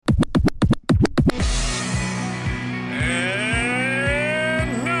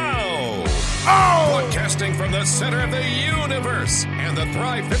Source and the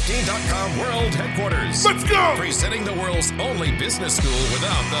Thrive15.com World Headquarters. Let's go! Presenting the world's only business school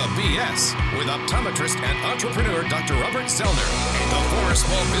without the BS with optometrist and entrepreneur Dr. Robert Zellner and the former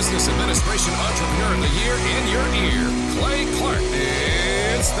Small Business Administration Entrepreneur of the Year in your ear, Clay Clark.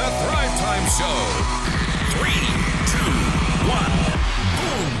 It's the Thrive Time Show. 3, 2, 1.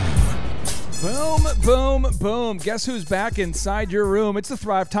 Boom, boom, boom. Guess who's back inside your room? It's the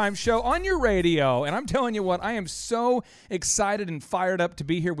Thrive Time Show on your radio. And I'm telling you what, I am so excited and fired up to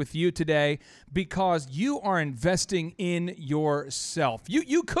be here with you today because you are investing in yourself.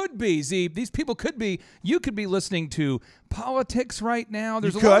 You could be, Z. These people could be. You could be listening to politics right now.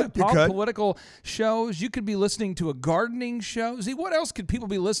 There's a lot of political shows. You could be listening to a gardening show. Z, what else could people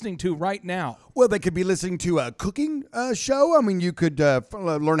be listening to right now? Well, they could be listening to a cooking show. I mean, you could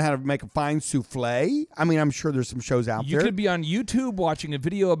learn how to make a fine souffle. I mean, I'm sure there's some shows out there. You could be on YouTube watching a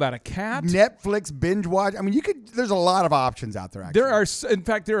video about a cat. Netflix binge watch. I mean, you could. There's a lot of options out there.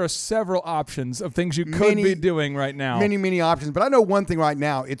 Actually, there are several options of things you could be doing right now. Many options. But I know one thing right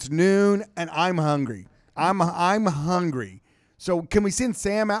now. It's noon, and I'm hungry. I'm hungry. So can we send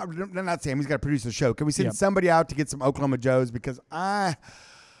Sam out? Not Sam. He's got to produce the show. Can we send somebody out to get some Oklahoma Joes? Because I'm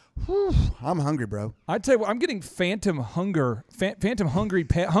hungry, bro. I tell you what, I'm getting phantom hunger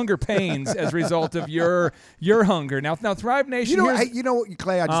pains as a result of your hunger. Now Thrive Nation. You know what,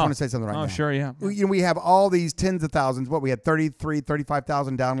 Clay? I just want to say something right now. Oh, sure, yeah. We have all these tens of thousands. What, we had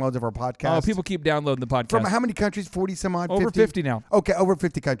 35,000 downloads of our podcast. Oh, people keep downloading the podcast. From how many countries? 40 some odd? Over 50 now. Okay, over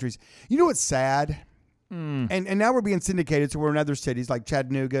 50 countries. You know what's sad? And now we're being syndicated, so we're in other cities like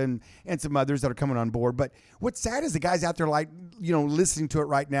Chattanooga and some others that are coming on board. But what's sad is the guys out there listening to it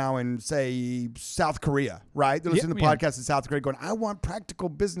right now in, say, South Korea, right? They're listening to the podcast in South Korea going, I want practical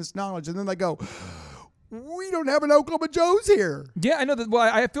business knowledge. And then they go, we don't have an Oklahoma Joe's here. Yeah, I know that. Well,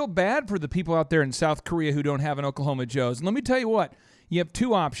 I feel bad for the people out there in South Korea who don't have an Oklahoma Joe's. And let me tell you what, you have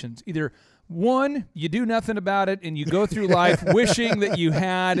two options. Either one, you do nothing about it and you go through life wishing that you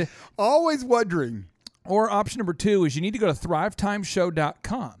had. Always wondering. Or option number two is you need to go to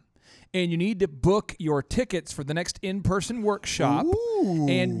thrivetimeshow.com and you need to book your tickets for the next in-person workshop. Ooh.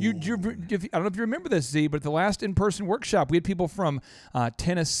 And I don't know if you remember this, Z, but at the last in-person workshop, we had people from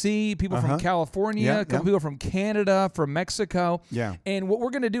Tennessee, people from California, a couple people from Canada, from Mexico. Yeah. And what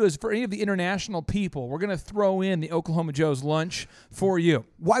we're going to do is for any of the international people, we're going to throw in the Oklahoma Joe's lunch for you.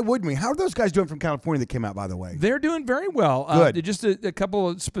 Why wouldn't we? How are those guys doing from California that came out, by the way? They're doing very well. Good. Just a couple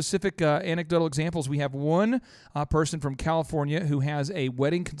of specific anecdotal examples. We have one person from California who has a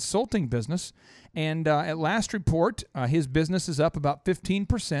wedding consulting business, and at last report, his business is up about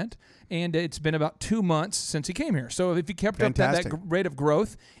 15%, and it's been about 2 months since he came here. So if he kept up that rate of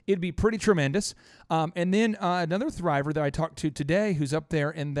growth, it'd be pretty tremendous. And then another thriver that I talked to today who's up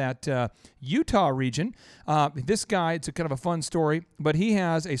there in that Utah region, this guy, it's a kind of a fun story, but he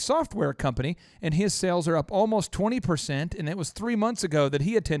has a software company, and his sales are up almost 20%, and it was 3 months ago that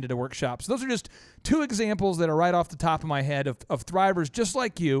he attended a workshop. So those are just two examples that are right off the top of my head of thrivers just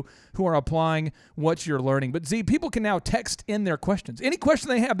like you who are applying what you're learning. But Z, people can now text in their questions. Any question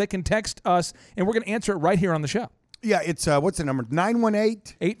they have, they can text us, and we're going to answer it right here on the show. Yeah, it's, what's the number?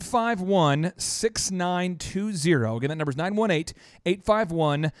 918? 851-6920. Again, that number is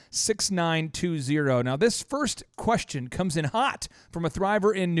 918-851-6920. Now, this first question comes in hot from a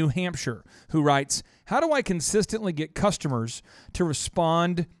thriver in New Hampshire who writes, how do I consistently get customers to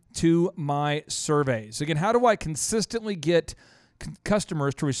respond to my surveys? Again, how do I consistently get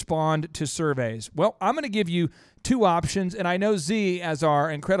customers to respond to surveys? Well, I'm going to give you two options, and I know Z, as our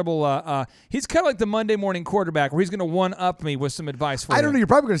incredible, he's kind of like the Monday morning quarterback, where he's going to one-up me with some advice for you. I don't know. You're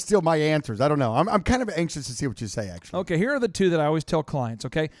probably going to steal my answers. I don't know. I'm kind of anxious to see what you say, actually. Okay, here are the two that I always tell clients,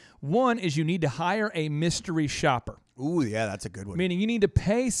 okay? One is you need to hire a mystery shopper. Ooh, yeah, that's a good one. Meaning you need to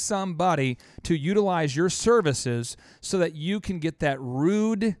pay somebody to utilize your services so that you can get that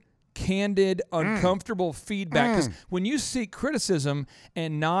rude, candid, uncomfortable feedback. Because when you seek criticism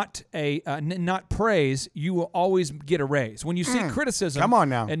and not praise, you will always get a raise. When you seek criticism Come on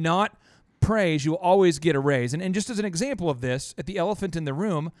now. and not praise, you will always get a raise. And just as an example of this, at the Elephant in the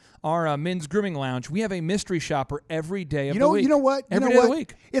Room, our men's grooming lounge, we have a mystery shopper every day of the week. You know what? Every day of the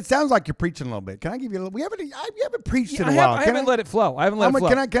week. It sounds like you're preaching a little bit. Can I give you a little? We haven't preached in a while. I haven't let it flow.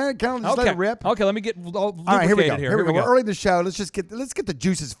 Can I just let it rip? Okay, let me get all right, here we go. Here we go. We're early in the show. Let's get the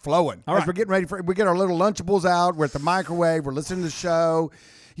juices flowing. All right. As we're getting ready we get our little Lunchables out. We're at the microwave. We're listening to the show.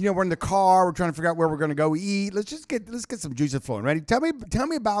 You know, we're in the car. We're trying to figure out where we're going to go eat. Let's get some juices flowing. Ready? Tell me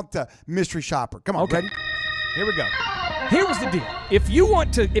about the mystery shopper. Come on, okay. ready? Here we go. Here's the deal. If you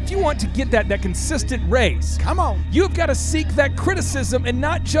want to get that consistent raise, Come on. you've got to seek that criticism and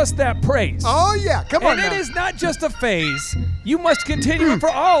not just that praise. Oh, yeah. Come on And now. it is not just a phase. You must continue for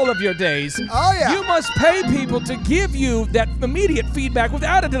all of your days. Oh, yeah. You must pay people to give you that immediate feedback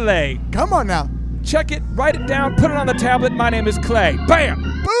without a delay. Come on now. Check it, write it down, put it on the tablet. My name is Clay. Bam!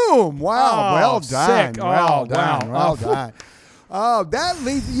 Boom. Wow. Oh, well done. sick. Well Oh, done. wow. Well Oh, done. Oh, that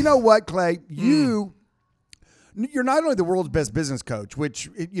leads. You know what, Clay? You're not only the world's best business coach, which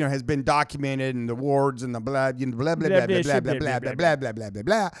has been documented in the awards and the blah blah blah blah blah blah blah blah blah blah blah blah blah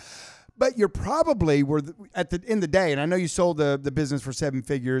blah. But you're probably at the end of the day, and I know you sold the business for 7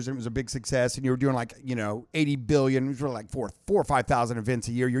 figures and it was a big success, and you were doing 80 billion, it was really like 4 or 5,000 events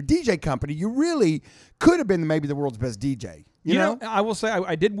a year. Your DJ company, you really could have been maybe the world's best DJ. You know, I will say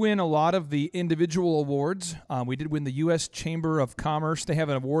I did win a lot of the individual awards. We did win the U.S. Chamber of Commerce. They have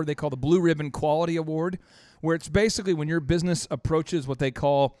an award they call the Blue Ribbon Quality Award, where it's basically when your business approaches what they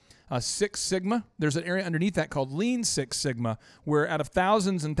call Six Sigma. There's an area underneath that called Lean Six Sigma, where out of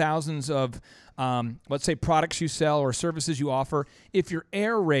thousands and thousands of, let's say, products you sell or services you offer, if your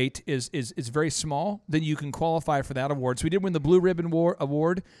error rate is very small, then you can qualify for that award. So we did win the Blue Ribbon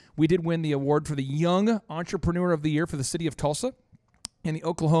Award. We did win the award for the Young Entrepreneur of the Year for the city of Tulsa. And the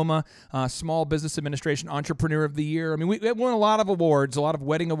Oklahoma Small Business Administration Entrepreneur of the Year. I mean, we won a lot of awards, a lot of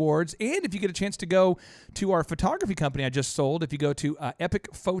wedding awards. And if you get a chance to go to our photography company I just sold, if you go to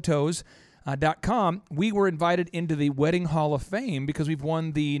epicphotos.com, we were invited into the Wedding Hall of Fame because we've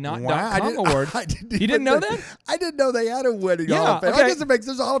won the Not.com award. You didn't know that? I didn't know they had a Wedding Hall of Fame. Okay. I guess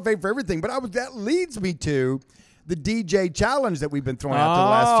there's a Hall of Fame for everything, but that leads me to the DJ challenge that we've been throwing out the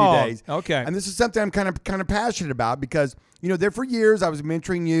last few days. Okay. And this is something I'm kind of passionate about because there for years I was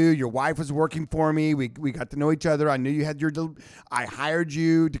mentoring you. Your wife was working for me. We got to know each other. I knew you had I hired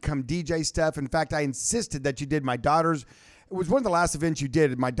you to come DJ stuff. In fact, I insisted that you did my daughter's. It was one of the last events you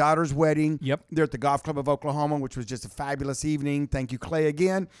did at my daughter's wedding. Yep. There at the Golf Club of Oklahoma, which was just a fabulous evening. Thank you, Clay,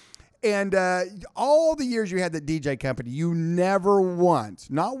 again. And all the years you had that DJ company, you never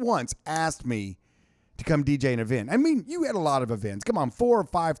once, not once, asked me to come DJ an event. I mean, you had a lot of events. Come on, 4,000 or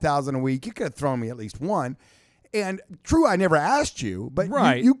 5,000 a week. You could have thrown me at least one. And true, I never asked you, but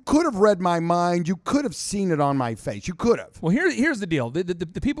Right. you could have read my mind. You could have seen it on my face. You could have. Well, here's the deal.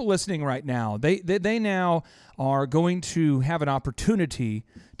 The people listening right now, they now are going to have an opportunity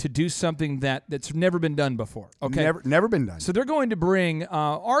to do something that's never been done before. Okay, Never been done. So they're going to bring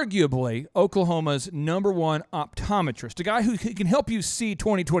arguably Oklahoma's #1 optometrist, a guy who can help you see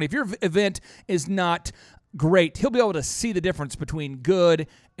 20/20. If your event is not great, he'll be able to see the difference between good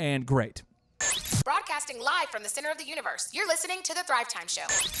and great. Broadcasting live from the center of the universe. You're listening to The Thrive Time Show.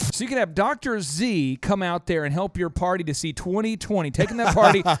 So you can have Dr. Z come out there and help your party to see 20/20, taking that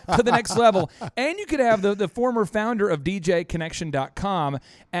party to the next level. And you could have the former founder of DJConnection.com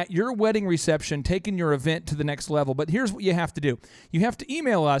at your wedding reception, taking your event to the next level. But here's what you have to do. You have to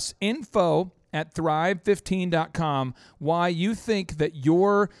email us, info@thrive15.com, why you think that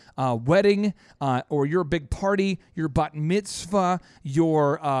your wedding or your big party, your bat mitzvah,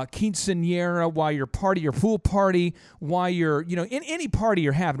 your quinceañera, why your party, your pool party, why you're, in any party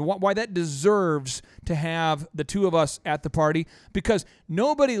you're having, why that deserves to have the two of us at the party, because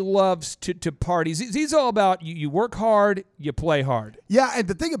nobody loves to party. It's all about you work hard, you play hard. Yeah, and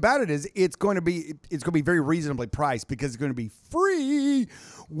the thing about it is it's going to be very reasonably priced because it's going to be free.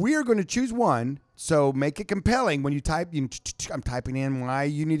 We're going to choose one, so make it compelling when you type. I'm typing in why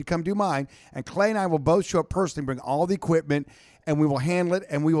you need to come do mine, and Clay and I will both show up personally, bring all the equipment, and we will handle it,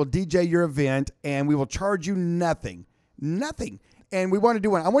 and we will DJ your event, and we will charge you nothing. And we want to do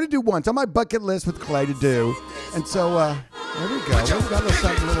one. I want to do one. It's on my bucket list with Clay to do, and so there we go. We've got a little.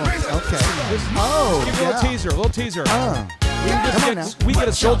 Okay. Give you a little teaser. We get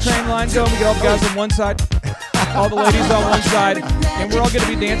a Soul Train line going. We get all the guys on one side, all the ladies on one side, and we're all going to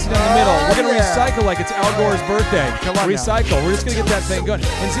be dancing in the middle. We're going to recycle like it's Al Gore's birthday. Come on Recycle. Now. We're just going to get that thing going.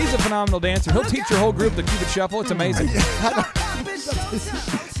 And Z's a phenomenal dancer. He'll teach your whole group the Cupid Shuffle. It's amazing. Do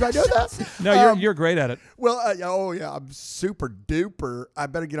I know that? No, you're great at it. Well, I'm super duper. I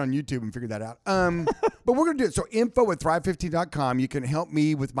better get on YouTube and figure that out. But we're going to do it. So info@thrive15.com. You can help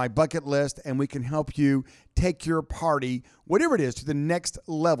me with my bucket list, and we can help you take your party, whatever it is, to the next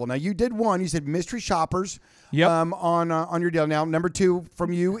level. Now, you did one. You said mystery shoppers. Yep. On your deal. Now, number 2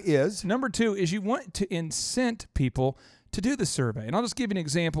 from you is? Number 2 is you want to incent people to do the survey. And I'll just give you an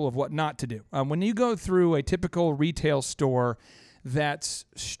example of what not to do. When you go through a typical retail store that's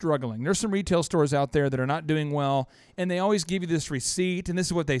struggling, there's some retail stores out there that are not doing well, and they always give you this receipt, and this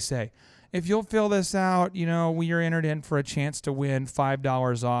is what they say. if you'll fill this out, we are entered in for a chance to win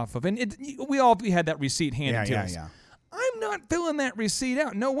 $5 off of. And we had that receipt handed to us. Yeah. I'm not filling that receipt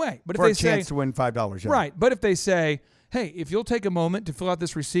out. No way. But For if they a chance to win $5. Yeah. Right. But if they say, hey, if you'll take a moment to fill out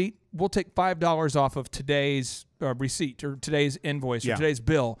this receipt, we'll take $5 off of today's receipt or today's invoice or today's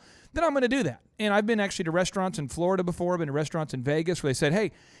bill, then I'm going to do that. And I've been actually to restaurants in Florida before. I've been to restaurants in Vegas where they said,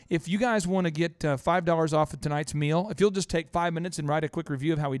 hey, if you guys want to get $5 off of tonight's meal, if you'll just take 5 minutes and write a quick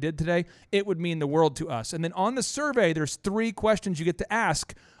review of how we did today, it would mean the world to us. And then on the survey, there's 3 questions you get to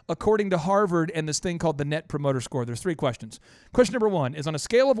ask according to Harvard and this thing called the Net Promoter Score. There's 3 questions. Question number 1 is, on a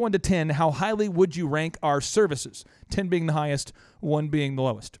scale of 1 to 10, how highly would you rank our services? 10 being the highest, 1 being the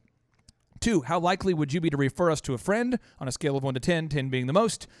lowest. 2, how likely would you be to refer us to a friend? On a scale of 1 to 10, 10 being the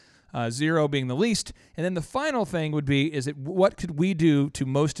most, 0 being the least. And then the final thing would be, what could we do to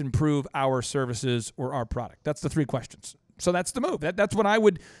most improve our services or our product? That's the 3 questions. So that's the move. That's what I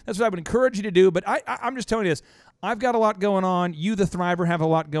would encourage you to do. But I'm just telling you this. I've got a lot going on. You, the Thriver, have a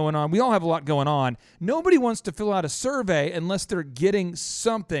lot going on. We all have a lot going on. Nobody wants to fill out a survey unless they're getting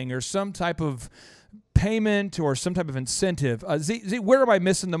something or some type of payment or some type of incentive. Z, where am I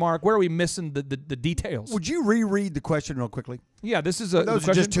missing the mark? Where are we missing the details? Would you reread the question real quickly? Yeah, this is those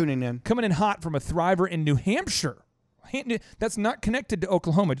are just tuning in. Coming in hot from a Thriver in New Hampshire. That's not connected to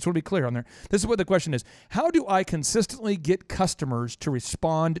Oklahoma. Just want to be clear on there. This is what the question is. How do I consistently get customers to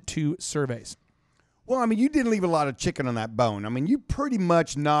respond to surveys? Well, I mean, you didn't leave a lot of chicken on that bone. I mean, you pretty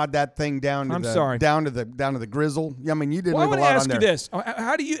much gnawed that thing down to down to the grizzle. I mean, you didn't leave a lot on there. I want to ask you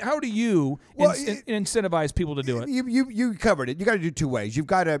this: How do you incentivize people to do it? You covered it. You got to do 2 ways. You've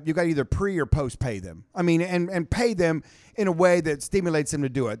got to either pre or post pay them. I mean, and pay them in a way that stimulates them to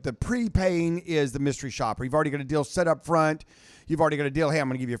do it. The prepaying is the mystery shopper. You've already got a deal set up front. You've already got a deal. Hey, I'm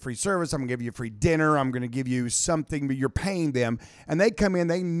going to give you a free service. I'm going to give you a free dinner. I'm going to give you something, but you're paying them. And they come in,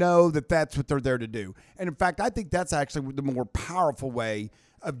 they know that that's what they're there to do. And in fact, I think that's actually the more powerful way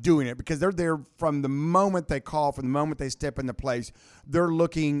of doing it, because they're there from the moment they call, from the moment they step into place. They're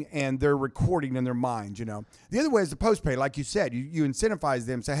looking and they're recording in their minds, The other way is the post pay. Like you said, you incentivize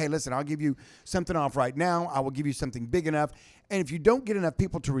them. Say, hey, listen, I'll give you something off right now. I will give you something big enough. And if you don't get enough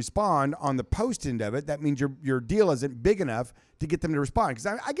people to respond on the post end of it, that means your deal isn't big enough to get them to respond.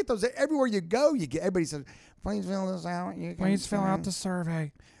 Because I get those everywhere you go. You get everybody says, please fill this out. Please fill out the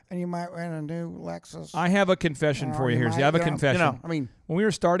survey. And you might want a new Lexus. I have a confession for you here. I have a confession. I mean, when we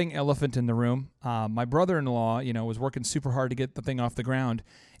were starting Elephant in the Room, my brother-in-law, was working super hard to get the thing off the ground.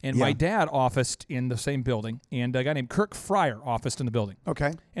 And my dad officed in the same building. And a guy named Kirk Fryer officed in the building.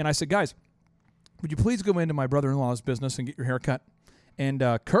 Okay. And I said, guys, would you please go into my brother-in-law's business and get your hair cut? And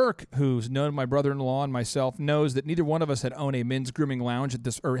Kirk, who's known my brother-in-law and myself, knows that neither one of us had owned a men's grooming lounge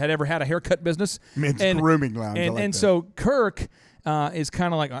or had ever had a haircut business. Men's grooming lounge. And so Kirk is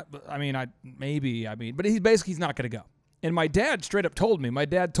kind of like, but he's not going to go. And my dad straight up told me. My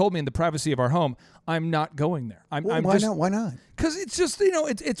dad told me in the privacy of our home, I'm not going there. Why not? Because it's just,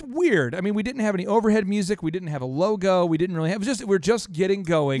 it's weird. I mean, we didn't have any overhead music. We didn't have a logo. We didn't really have. We're just getting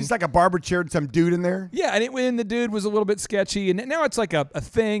going. It's like a barber chair and some dude in there. Yeah, and the dude was a little bit sketchy, and now it's like a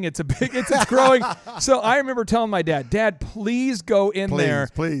thing. It's it's growing. So I remember telling my dad, please go in there.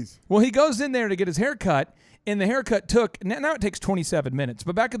 Please. Well, he goes in there to get his hair cut. And the haircut now it takes 27 minutes.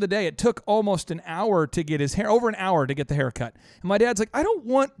 But back in the day, it took almost an hour to get his hair, over an hour to get the haircut. And my dad's like, I don't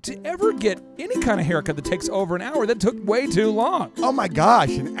want to ever get any kind of haircut that takes over an hour. That took way too long. Oh, my gosh,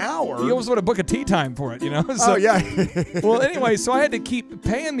 an hour? You almost want to book a tea time for it, So, yeah. Well, anyway, so I had to keep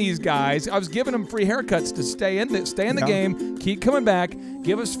paying these guys. I was giving them free haircuts to stay in the game, keep coming back,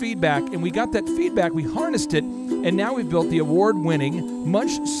 give us feedback. And we got that feedback. We harnessed it. And now we've built the award-winning,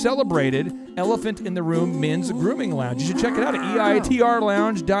 much celebrated Elephant in the Room Men's Grooming Lounge. You should check it out at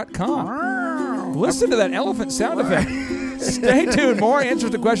eitrlounge.com. Listen to that elephant sound effect. Stay tuned. More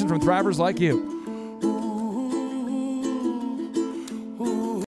answers to questions from Thrivers like you.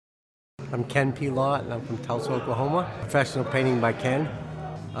 I'm Ken P. Lott, and I'm from Tulsa, Oklahoma. Professional painting by Ken.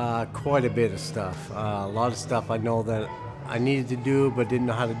 Quite a bit of stuff. A lot of stuff I know that I needed to do but didn't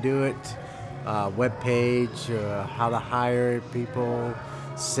know how to do it. Web page, how to hire people,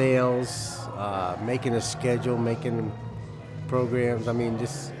 sales, making a schedule, making programs. I mean,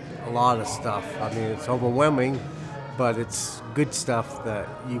 just a lot of stuff. I mean, it's overwhelming, but it's good stuff that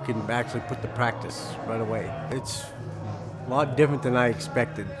you can actually put to practice right away. It's a lot different than I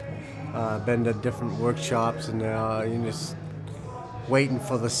expected. Been to different workshops and you're just waiting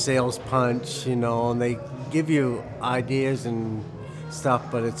for the sales punch, and they give you ideas and stuff,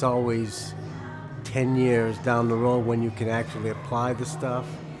 but it's always 10 years down the road when you can actually apply the stuff.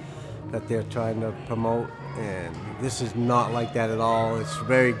 that they're trying to promote, and this is not like that at all. It's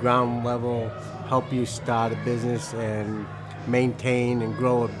very ground level, help you start a business and maintain and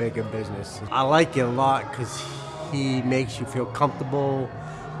grow a bigger business. I like it a lot because he makes you feel comfortable,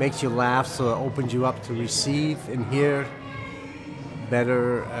 makes you laugh, so it opens you up to receive and hear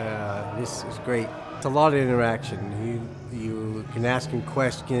better. This is great. It's a lot of interaction. You can ask him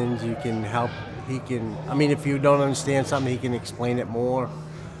questions, you can help, if you don't understand something, he can explain it more.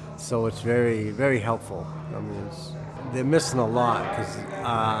 So it's very, very helpful. They're missing a lot because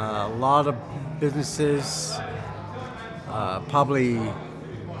a lot of businesses probably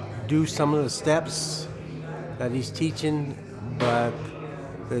do some of the steps that he's teaching, but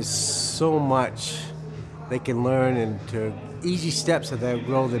there's so much they can learn into easy steps that they'll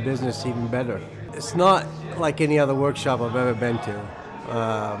grow their business even better. It's not like any other workshop I've ever been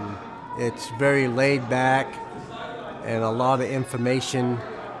to. It's very laid back and a lot of information,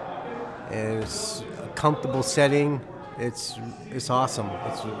 and it's a comfortable setting. It's awesome.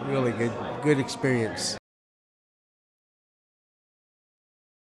 It's a really good experience.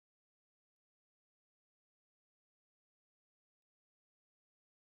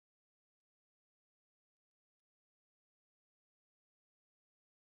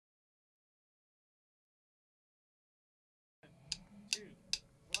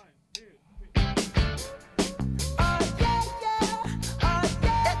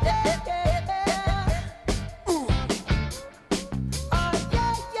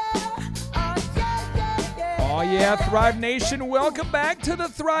 Yeah, Thrive Nation, welcome back to the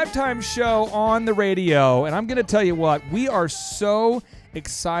Thrive Time Show on the radio. And I'm going to tell you what, we are so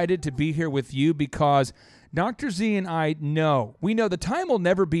excited to be here with you because Dr. Z and I know the time will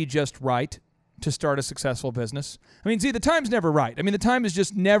never be just right to start a successful business. Z, the time's never right. The time is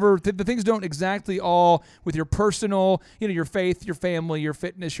just never, the things don't exactly all with your personal, your faith, your family, your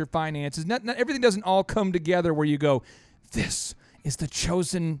fitness, your finances. Not everything doesn't all come together where you go, this is the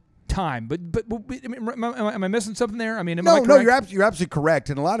chosen time. But am I missing something there? Am I correct? No, you're absolutely correct.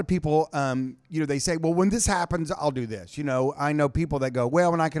 And a lot of people, they say, well, when this happens, I'll do this. I know people that go,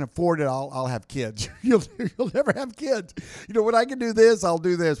 well, when I can afford it, I'll have kids. You'll never have kids. When I can do this, I'll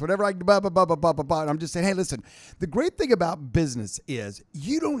do this. Whenever I can, blah, blah, blah, blah, blah, blah, blah. And I'm just saying, hey, listen, the great thing about business is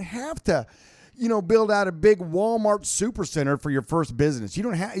you don't have to, build out a big Walmart supercenter for your first business. You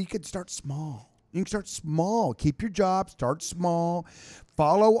can start small. You can start small. Keep your job. Start small.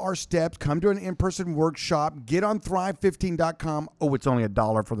 Follow our steps. Come to an in-person workshop. Get on Thrive15.com. Oh, it's only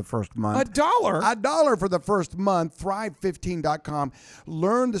 $1 for the first month. $1? $1 for the first month. Thrive15.com.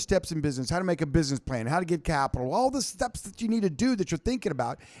 Learn the steps in business, how to make a business plan, how to get capital, all the steps that you need to do that you're thinking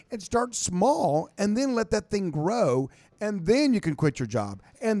about, and start small and then let that thing grow. And then you can quit your job.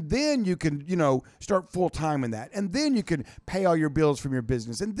 And then you can, start full-time in that. And then you can pay all your bills from your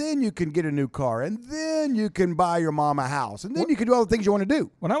business. And then you can get a new car. And then you can buy your mom a house. And then you can do all the things you want to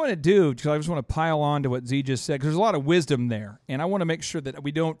do. What I want to do, because I just want to pile on to what Z just said, because there's a lot of wisdom there. And I want to make sure that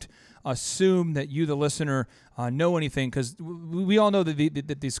we don't assume that you, the listener, know anything, because we all know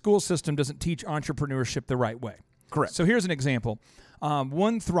that the school system doesn't teach entrepreneurship the right way. Correct. So here's an example.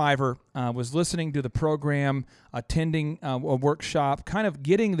 One Thriver was listening to the program, attending a workshop, kind of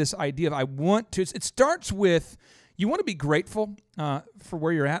getting this idea of it starts with, you want to be grateful for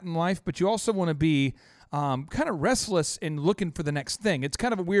where you're at in life, but you also want to be kind of restless and looking for the next thing. It's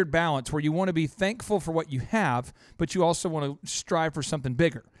kind of a weird balance where you want to be thankful for what you have, but you also want to strive for something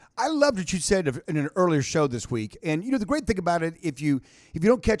bigger. I loved what you said in an earlier show this week. And, the great thing about it, if you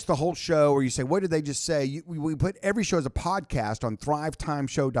don't catch the whole show or you say, what did they just say? We put every show as a podcast on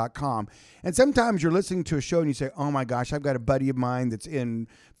thrivetimeshow.com. And sometimes you're listening to a show and you say, oh, my gosh, I've got a buddy of mine that's in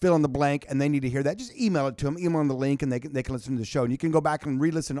fill in the blank and they need to hear that. Just email it to them, email them the link, and they can listen to the show. And you can go back and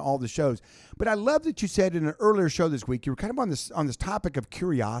re-listen to all the shows. But I love that you said in an earlier show this week, you were kind of on this topic of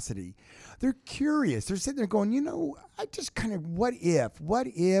curiosity. They're curious. They're sitting there going, I just kind of, what if,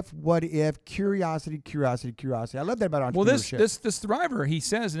 curiosity. I love that about entrepreneurship. Well, this Thriver, he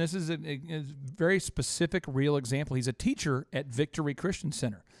says, and this is a very specific, real example. He's a teacher at Victory Christian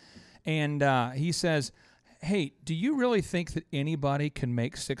Center. And he says, hey, do you really think that anybody can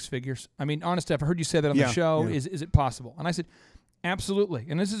make six figures? Honestly, I've heard you say that on the show. Yeah. Is it possible? And I said, absolutely.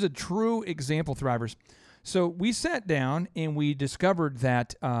 And this is a true example, Thrivers. So we sat down and we discovered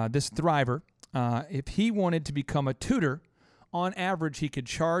that this Thriver, if he wanted to become a tutor, on average, he could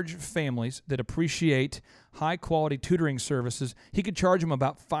charge families that appreciate high-quality tutoring services, he could charge them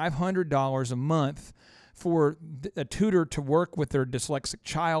about $500 a month for a tutor to work with their dyslexic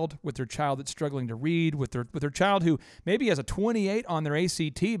child, with their child that's struggling to read, with their child who maybe has a 28 on their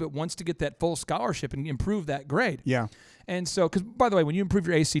ACT but wants to get that full scholarship and improve that grade. Yeah. And so, because by the way, when you improve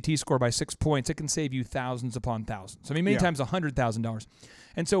your ACT score by 6 points, it can save you thousands upon thousands. I mean, many times $100,000.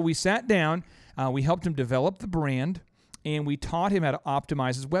 And so we sat down, we helped him develop the brand, and we taught him how to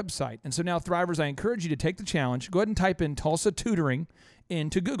optimize his website. And so now, Thrivers, I encourage you to take the challenge. Go ahead and type in Tulsa Tutoring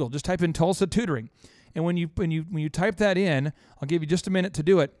into Google. Just type in Tulsa Tutoring. And when you type that in, I'll give you just a minute to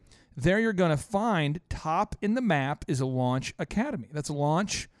do it. There you're going to find top in the map is a Launch Academy. That's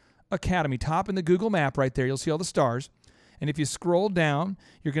Launch Academy. Top in the Google map right there. You'll see all the stars. And if you scroll down,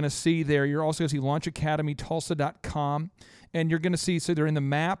 you're going to see there, you're also going to see launchacademytulsa.com. And you're going to see, so they're in the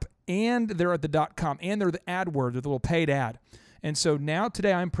map and they're at the .com and they're the AdWord, the little paid ad. And so now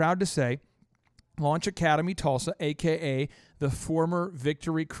today I'm proud to say Launch Academy Tulsa, a.k.a. the former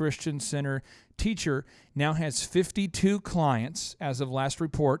Victory Christian Center teacher, now has 52 clients as of last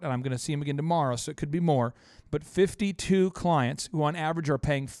report, and I'm going to see him again tomorrow, so it could be more, but 52 clients who on average are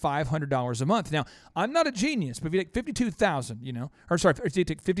paying $500 a month. Now, I'm not a genius, but if you take 52,000, if you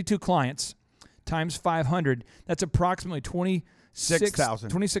take 52 clients times 500, that's approximately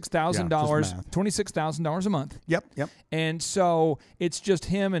 $26,000 a month. Yep. And so it's just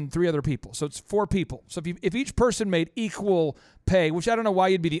him and 3 other people. So it's 4 people. So if each person made equal pay, which I don't know why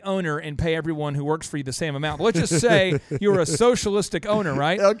you'd be the owner and pay everyone who works for you the same amount. But let's just say you're a socialistic owner,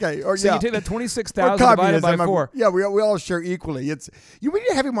 right? Okay. So you take that 26,000 divided by 4. Yeah, we all share equally. We need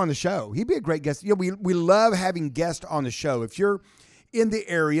to have him on the show. He'd be a great guest. We love having guests on the show. If you're in the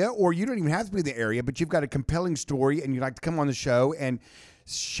area, or you don't even have to be in the area, but you've got a compelling story and you'd like to come on the show and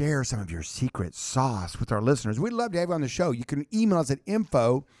share some of your secret sauce with our listeners, we'd love to have you on the show. You can email us at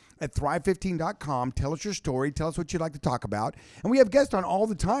info@thrive15.com. Tell us your story. Tell us what you'd like to talk about. And we have guests on all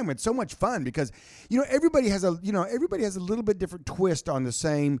the time. It's so much fun because, everybody has a little bit different twist on the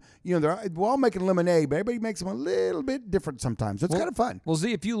same, we're all making lemonade, but everybody makes them a little bit different sometimes. So it's kind of fun. Well,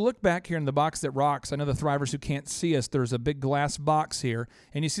 Z, if you look back here in the box that rocks, I know the Thrivers who can't see us, there's a big glass box here.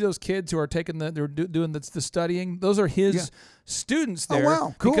 And you see those kids who are taking they're doing the studying. Those are his students there. Oh,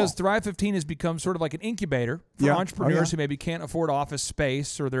 wow. Cool. Because Thrive 15 has become sort of like an incubator for entrepreneurs who maybe can't afford office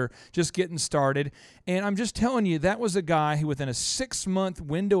space or they're just getting started. And I'm just telling you, that was a guy who within a 6-month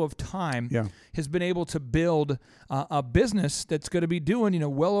window of time has been able to build a business that's going to be doing,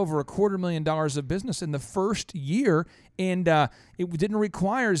 well over $250,000 of business in the first year. And it didn't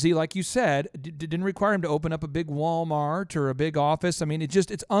require, Z, like you said, didn't require him to open up a big Walmart or a big office. I mean,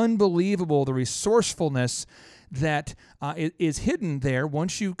 it's unbelievable, the resourcefulness that is hidden there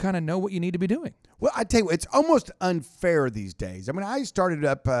once you kind of know what you need to be doing. Well, I tell you, it's almost unfair these days. I mean, I started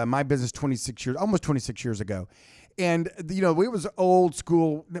up my business almost 26 years ago. And, it was old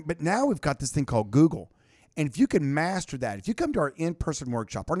school, but now we've got this thing called Google. And if you can master that, if you come to our in-person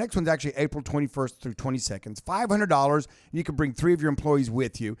workshop, our next one's actually April 21st through 22nd. It's $500, and you can bring 3 of your employees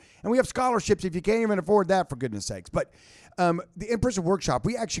with you. And we have scholarships if you can't even afford that, for goodness sakes. But the in-person workshop,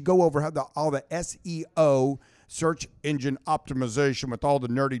 we actually go over all the SEO, search engine optimization, with all the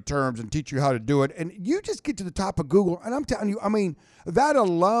nerdy terms and teach you how to do it. And you just get to the top of Google, and I'm telling you, I mean, that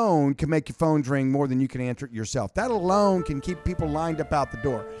alone can make your phones ring more than you can answer it yourself. That alone can keep people lined up out the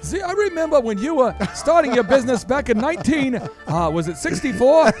door. See, I remember when you were starting your business back in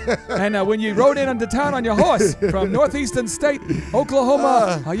 64? And when you rode into town on your horse from Northeastern State,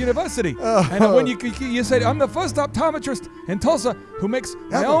 Oklahoma University. And when you said, I'm the first optometrist in Tulsa who makes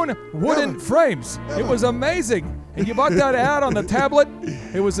my own wooden frames. It was amazing. And you bought that out on the tablet.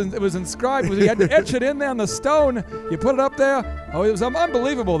 It was inscribed. You had to etch it in there on the stone. You put it up there. Oh, it was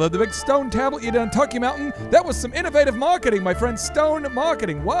unbelievable. The big stone tablet you did on Turkey Mountain. That was some innovative marketing, my friend. Stone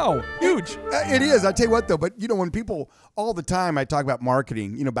marketing. Wow. Huge. It is. I tell you what, though. But, when people all the time I talk about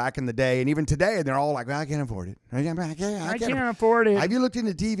marketing, back in the day and even today, and they're all like, well, I can't afford it. I can't afford it. Have you looked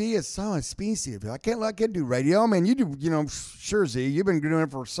into TV? It's so expensive. I can't do radio. I mean, you do, sure, Z, you've been doing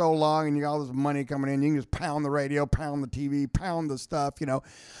it for so long and you got all this money coming in. You can just pound the radio, pound the TV, pound the stuff,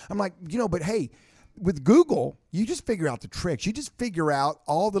 I'm like, but hey, with Google, you just figure out the tricks. You just figure out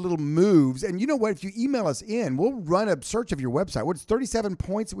all the little moves. And you know what? If you email us in, we'll run a search of your website. What's 37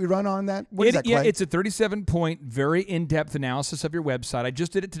 points that we run on that? What is that, Clay? Yeah, it's a 37-point, very in-depth analysis of your website. I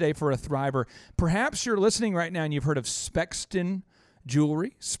just did it today for a Thriver. Perhaps you're listening right now and you've heard of Spexton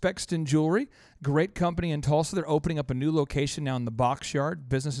Jewelry. Spexton Jewelry, great company in Tulsa. They're opening up a new location now in the Box Yard.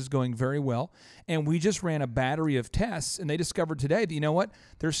 Business is going very well. And we just ran a battery of tests, and they discovered today that,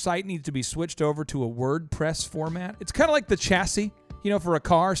 their site needs to be switched over to a WordPress format. It's kind of like the chassis for a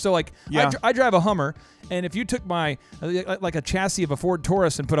car. So like I drive a Hummer, and if you took my like a chassis of a Ford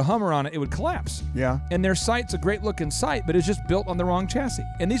Taurus and put a Hummer on it, it would collapse. Yeah. And their site's a great looking site, but it's just built on the wrong chassis.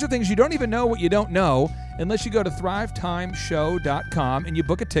 And these are things you don't even know what you don't know unless you go to thrivetimeshow.com and you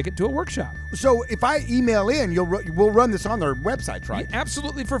book a ticket to a workshop. So if I email in, we'll run this on their websites, right? Yeah,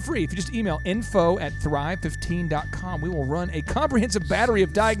 absolutely for free. If you just email info@thrive15.com, we will run a comprehensive battery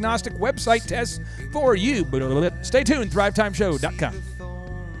of diagnostic website tests for you. Stay tuned, thrivetimeshow.com.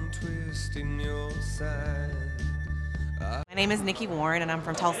 My name is Nikki Warren, and I'm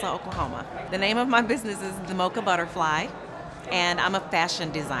from Tulsa, Oklahoma. The name of my business is The Mocha Butterfly, and I'm a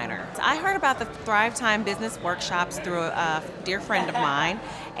fashion designer. I heard about the Thrive Time Business Workshops through a dear friend of mine,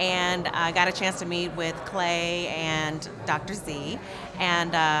 and I got a chance to meet with Clay and Dr. Z.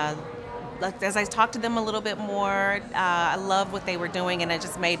 And as I talked to them a little bit more, I loved what they were doing, and it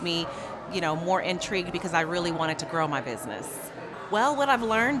just made me, more intrigued because I really wanted to grow my business. Well, what I've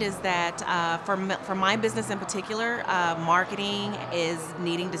learned is that for my business in particular, marketing is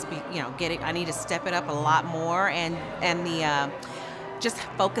needing to be, I need to step it up a lot more, and the just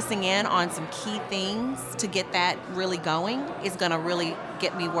focusing in on some key things to get that really going is going to really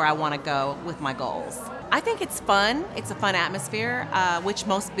get me where I want to go with my goals. I think it's fun. It's a fun atmosphere, which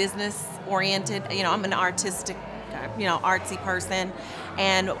most business-oriented, I'm an artistic, artsy person,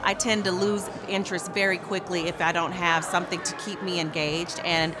 and I tend to lose interest very quickly if I don't have something to keep me engaged.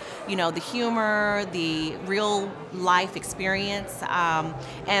 And, the humor, the real life experience,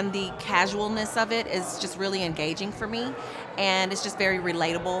 and the casualness of it is just really engaging for me. And it's just very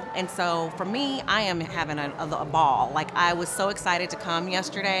relatable. And so for me, I am having a ball. Like, I was so excited to come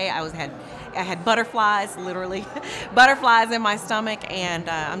yesterday. I had butterflies, literally, butterflies in my stomach, and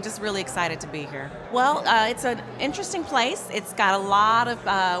I'm just really excited to be here. Well, it's an interesting place. It's got a lot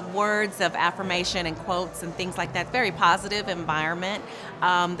of words of affirmation and quotes and things like that. Very positive environment.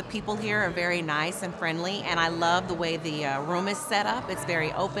 The people here are very nice and friendly, and I love the way the room is set up. It's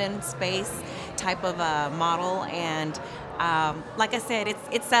very open space type of model, and like I said,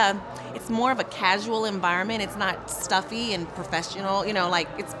 it's more of a casual environment. It's not stuffy and professional.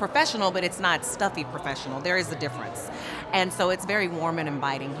 It's professional, but it's not stuffy professional. There is a difference. And so it's very warm and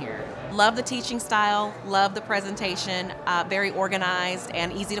inviting here. Love the teaching style, love the presentation, very organized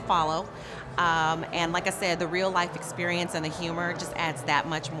and easy to follow. And like I said, the real life experience and the humor just adds that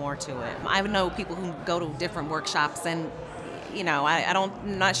much more to it. I know people who go to different workshops, and I'm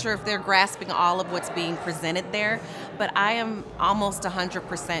not sure if they're grasping all of what's being presented there, but I am almost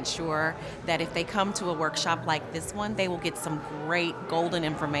 100% sure that if they come to a workshop like this one, they will get some great golden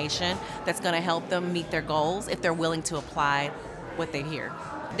information that's going to help them meet their goals if they're willing to apply what they hear.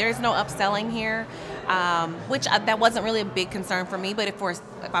 There's no upselling here, which that wasn't really a big concern for me, but if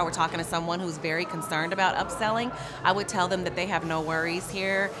I were talking to someone who's very concerned about upselling, I would tell them that they have no worries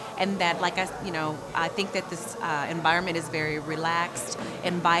here, and that I think that this environment is very relaxed,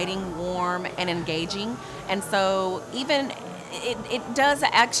 inviting, warm, and engaging. And so even it does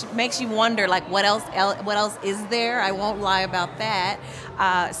actually makes you wonder, what else is there? I won't lie about that.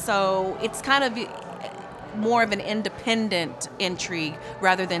 So it's kind of more of an independent intrigue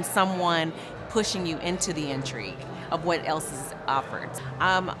rather than someone pushing you into the intrigue of what else is offered.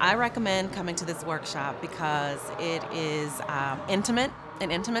 I recommend coming to this workshop because it is an intimate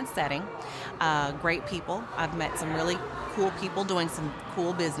setting, great people. I've met some really cool people doing some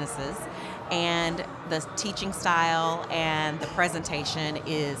cool businesses, and the teaching style and the presentation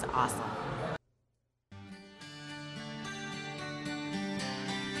is awesome.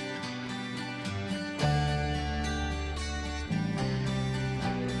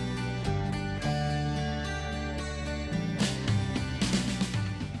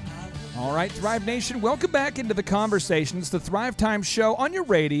 All right, Thrive Nation, welcome back into the conversation. It's the Thrive Time Show on your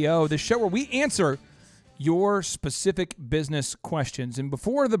radio, the show where we answer your specific business questions. And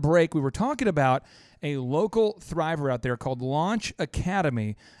before the break, we were talking about a local thriver out there called Launch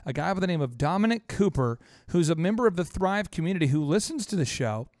Academy, a guy by the name of Dominic Cooper, who's a member of the Thrive community who listens to the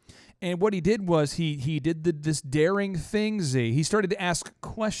show. And what he did was he did this daring thing, Z. He started to ask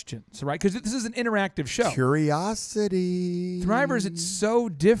questions, right? Because this is an interactive show. Curiosity. Thrivers, it's so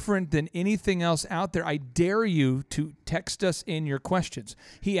different than anything else out there. I dare you to text us in your questions.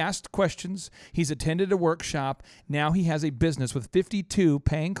 He asked questions. He's attended a workshop. Now he has a business with 52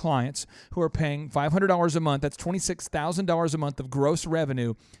 paying clients who are paying $500 a month. That's $26,000 a month of gross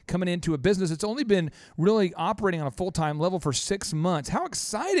revenue coming into a business that's only been really operating on a full-time level for 6 months. How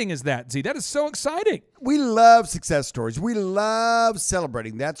exciting is that? that, Z. That is so exciting. We love success stories. We love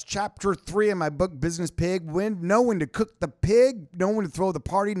celebrating. That's chapter 3 in my book, Business Pig. Know when to cook the pig, know when to throw the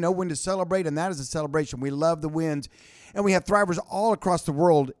party, know when to celebrate, and that is a celebration. We love the wins. And we have thrivers all across the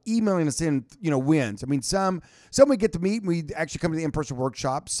world emailing us in, wins. I mean, some we get to meet and we actually come to the in-person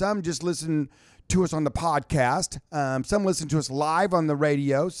workshop. Some just listen to us on the podcast. Some listen to us live on the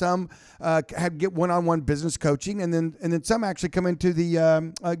radio. Some get one-on-one business coaching, and then some actually come into the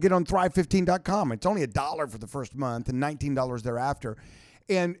get on Thrive15.com. It's only $1 for the first month and $19 thereafter.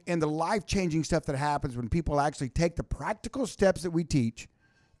 And the life-changing stuff that happens when people actually take the practical steps that we teach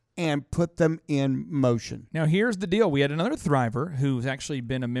and put them in motion. Now, here's the deal. We had another Thriver who's actually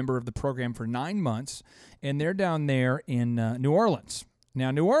been a member of the program for 9 months, and they're down there in New Orleans.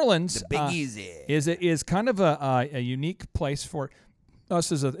 Now, New Orleans the Big Easy is kind of a unique place for us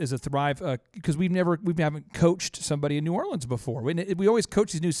as a Thrive because we haven't coached somebody in New Orleans before. We always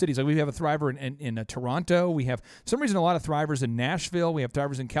coach these new cities. Like we have a Thriver in Toronto. We have, for some reason, a lot of Thrivers in Nashville. We have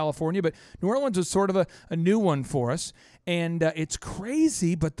Thrivers in California. But New Orleans is sort of a new one for us. And it's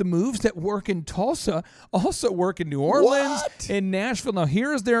crazy, but the moves that work in Tulsa also work in New Orleans, in Nashville. Now,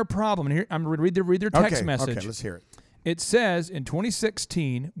 here is their problem. And here, I'm going to read their text message. Okay, let's hear it. It says, in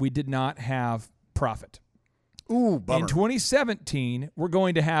 2016, we did not have profit. Ooh, bummer. In 2017, we're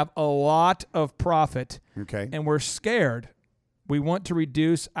going to have a lot of profit. Okay. And we're scared. We want to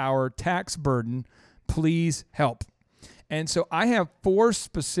reduce our tax burden. Please help. And so I have 4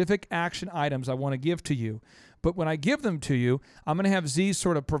 specific action items I want to give to you. But when I give them to you, I'm going to have Z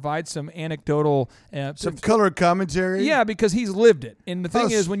sort of provide some anecdotal... some color commentary? Yeah, because he's lived it. And the thing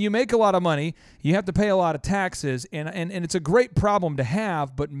is, when you make a lot of money, you have to pay a lot of taxes. And it's a great problem to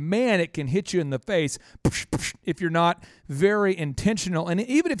have, but man, it can hit you in the face if you're not very intentional. And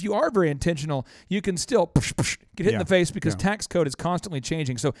even if you are very intentional, you can still get hit in the face because tax code is constantly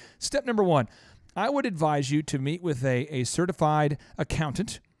changing. So step number 1, I would advise you to meet with a certified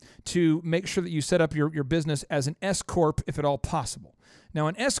accountant to make sure that you set up your business as an S Corp if at all possible. Now,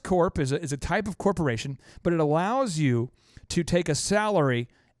 an S Corp is a type of corporation, but it allows you to take a salary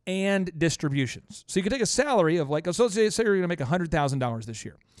and distributions. So you could take a salary of so say you're going to make $100,000 this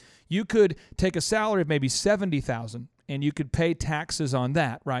year. You could take a salary of maybe $70,000 and you could pay taxes on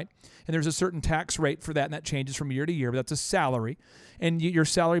that, right? And there's a certain tax rate for that, and that changes from year to year, but that's a salary. And your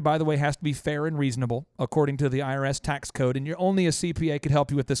salary, by the way, has to be fair and reasonable according to the IRS tax code, and only a CPA could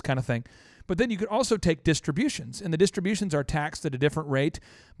help you with this kind of thing. But then you could also take distributions, and the distributions are taxed at a different rate.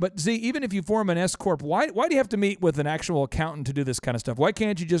 But Z, even if you form an S Corp, why do you have to meet with an actual accountant to do this kind of stuff? Why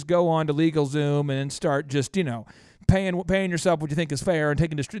can't you just go on to LegalZoom and start just, paying yourself what you think is fair and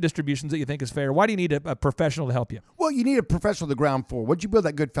taking distributions that you think is fair? Why do you need a professional to help you? Well, you need a professional to ground floor. Once you build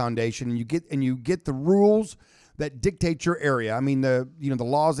that good foundation and you get the rules that dictate your area. I mean, the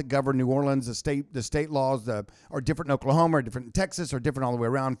laws that govern New Orleans, the state laws are different in Oklahoma, are different in Texas, are different all the way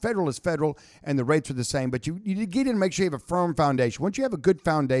around. Federal is federal, and the rates are the same. But you need to get in and make sure you have a firm foundation. Once you have a good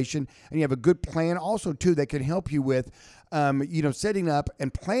foundation and you have a good plan, also too, that can help you with setting up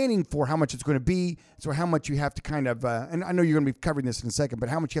and planning for how much it's going to be. So how much you have to kind of, and I know you're going to be covering this in a second, but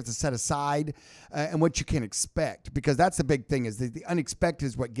how much you have to set aside and what you can expect, because that's the big thing is the unexpected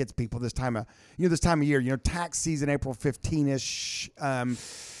is what gets people this time of year. Tax season, April 15-ish,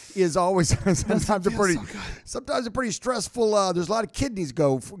 is always sometimes a pretty stressful. There's a lot of kidneys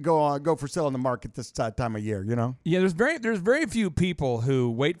go for sale on the market this time of year. Yeah, there's very few people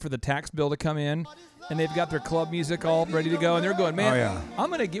who wait for the tax bill to come in. And they've got their club music all ready to go, and they're going, man, I'm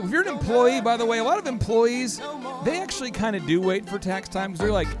going to get... If you're an employee, by the way, a lot of employees, they actually kind of do wait for tax time because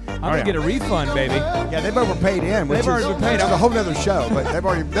they're like, I'm going to get a refund, baby. Yeah, they've overpaid in. They've already paid. It's a whole other show, but they've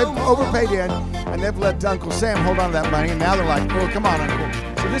overpaid in, and they've let Uncle Sam hold on to that money, and now they're like, oh, come on,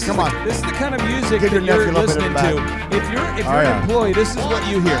 Uncle. So this is the kind of music that you're listening to. If you're an employee, this is what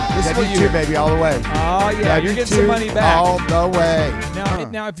you hear. This is what you hear, baby, all the way. Oh, yeah, you're getting some money back. All the way.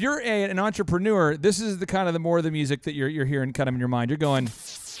 Now, if you're an entrepreneur, this is the kind of the more of the music that you're hearing kind of in your mind. You're going,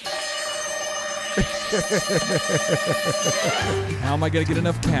 how am I going to get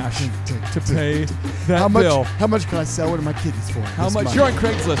enough cash to pay that bill? How much can I sell one of my kidneys for? How much? You're on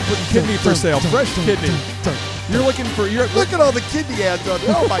Craigslist putting kidney for sale, fresh kidney. You're looking for. Look at all the kidney ads on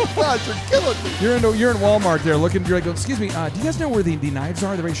there. Oh my gosh, you're killing me. You're in Walmart there looking. You're like, excuse me. Do you guys know where the knives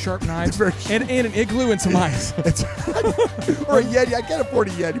are? The very sharp knives, and an igloo and some ice. Or a Yeti. I can't afford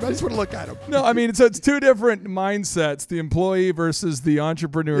a Yeti. I just want to look at them. No, I mean, so it's two different mindsets: the employee versus the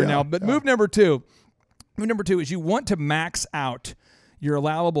entrepreneur. Move number two is you want to max out your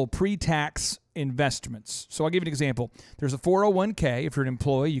allowable pre-tax investments. So I'll give you an example. There's a 401k. If you're an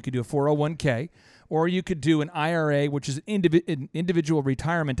employee, you could do a 401k, or you could do an IRA, which is an individual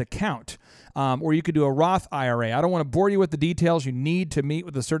retirement account, or you could do a Roth IRA. I don't want to bore you with the details. You need to meet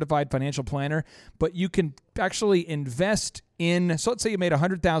with a certified financial planner, but you can actually invest in, so let's say you made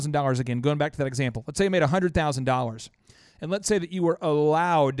 $100,000 again, going back to that example. Let's say you made $100,000. And let's say that you were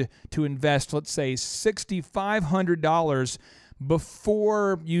allowed to invest, let's say, $6,500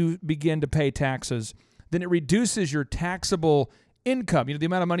 before you begin to pay taxes. Then it reduces your taxable income, the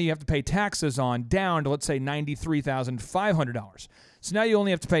amount of money you have to pay taxes on, down to, let's say, $93,500. So now you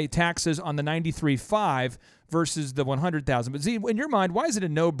only have to pay taxes on the $93,500 versus the $100,000. But see, in your mind, why is it a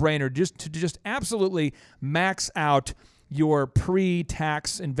no-brainer to absolutely max out your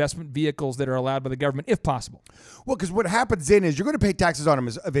pre-tax investment vehicles that are allowed by the government, if possible? Well, because what happens then is you're going to pay taxes on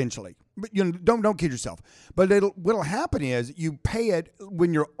them eventually. But don't kid yourself. But what'll happen is you pay it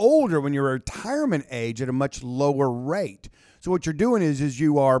when you're older, when you're retirement age, at a much lower rate. So what you're doing is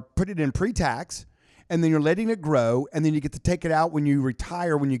you are putting it in pre-tax, and then you're letting it grow, and then you get to take it out when you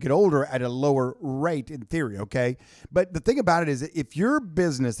retire, when you get older, at a lower rate in theory, okay? But the thing about it is that if your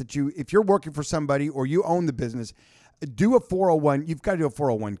business, if you're working for somebody or you own the business, do a 401. You've got to do a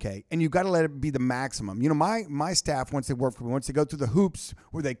 401k, and you've got to let it be the maximum. My staff, once they work for me, once they go through the hoops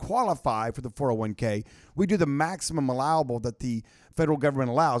where they qualify for the 401k, we do the maximum allowable that the federal government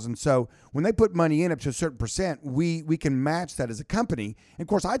allows. And so when they put money in up to a certain percent, we can match that as a company. And of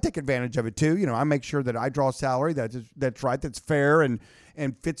course, I take advantage of it too. I make sure that I draw a salary that's right, that's fair, and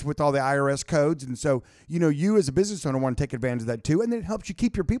fits with all the IRS codes. And so, you as a business owner want to take advantage of that too. And then it helps you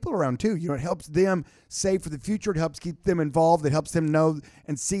keep your people around too. It helps them save for the future. It helps keep them involved. It helps them know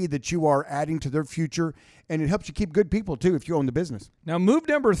and see that you are adding to their future. And it helps you keep good people too if you own the business. Now, move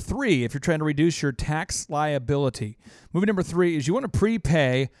number 3, if you're trying to reduce your tax liability. Move number 3 is you want to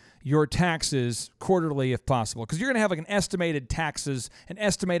prepay your taxes quarterly if possible, because you're going to have an estimated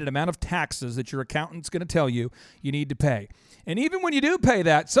amount of taxes that your accountant's going to tell you need to pay. And even when you do pay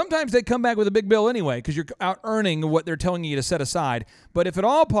that, sometimes they come back with a big bill anyway because you're out earning what they're telling you to set aside. But if at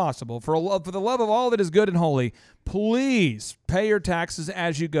all possible, for the love of all that is good and holy, please pay your taxes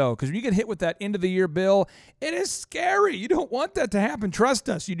as you go, because when you get hit with that end-of-the-year bill, it is scary. You don't want that to happen. Trust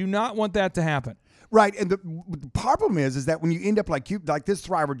us, you do not want that to happen. Right, and the problem is that when you end up like this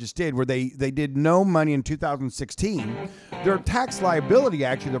Thriver just did, where they did no money in 2016, their tax liability,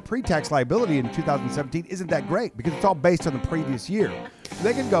 actually, their pre-tax liability in 2017 isn't that great because it's all based on the previous year. So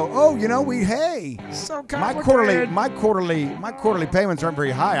they can go, so my quarterly payments aren't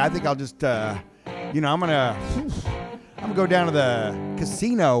very high. I think I'll just, I'm gonna go down to the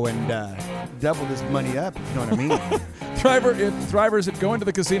casino and double this money up. If you know what I mean. Thrivers, if going to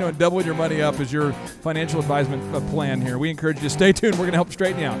the casino and doubling your money up is your financial advisement plan here, we encourage you to stay tuned. We're going to help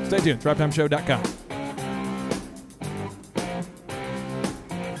straighten you out. Stay tuned. ThriveTimeShow.com.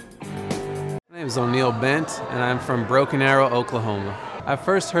 My name is O'Neal Bent, and I'm from Broken Arrow, Oklahoma. I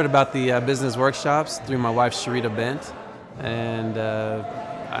first heard about the business workshops through my wife, Sharita Bent, and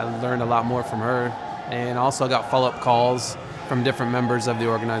I learned a lot more from her, and also got follow-up calls from different members of the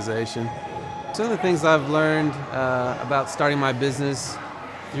organization. Some of the things I've learned about starting my business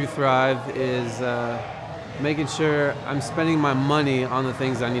through Thrive is making sure I'm spending my money on the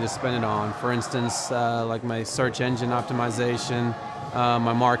things I need to spend it on. For instance, like my search engine optimization,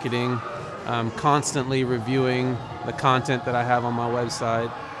 my marketing. I'm constantly reviewing the content that I have on my website,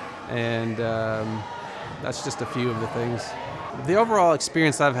 and that's just a few of the things. The overall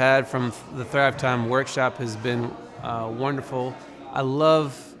experience I've had from the Thrive Time workshop has been wonderful. I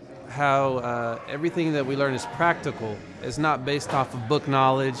love how everything that we learn is practical. It's not based off of book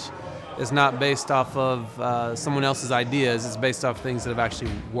knowledge. It's not based off of someone else's ideas. It's based off things that have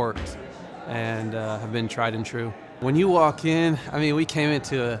actually worked and have been tried and true. When you walk in, we came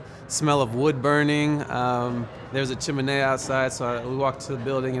into a smell of wood burning. There's a chimney outside, so we walked to the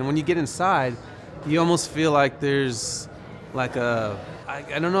building. And when you get inside, you almost feel like there's like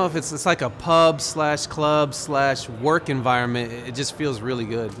I don't know if it's like a pub / club / work environment. It just feels really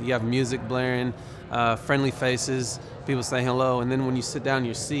good. You have music blaring, friendly faces, people saying hello, and then when you sit down in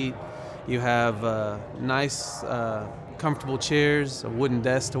your seat, you have nice, comfortable chairs, a wooden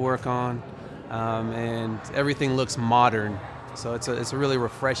desk to work on, and everything looks modern. So it's a really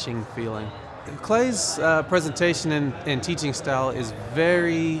refreshing feeling. Clay's presentation and teaching style is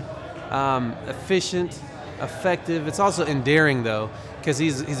very efficient, effective. It's also endearing though, because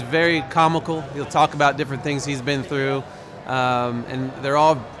he's very comical. He'll talk about different things he's been through, and they're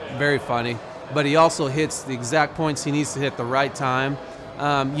all very funny. But he also hits the exact points he needs to hit at the right time.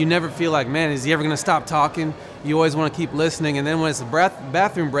 you never feel like, man, is he ever going to stop talking? You always want to keep listening. And then when it's the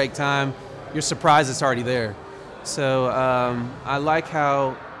bathroom break time, you're surprised it's already there. So I like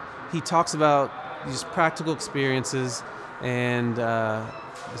how he talks about these practical experiences, and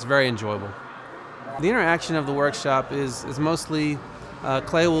it's very enjoyable. The interaction of the workshop is mostly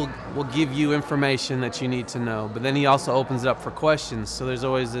Clay will give you information that you need to know, but then he also opens it up for questions. So there's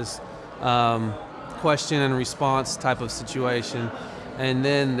always this question and response type of situation. And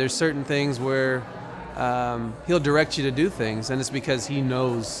then there's certain things where he'll direct you to do things, and it's because he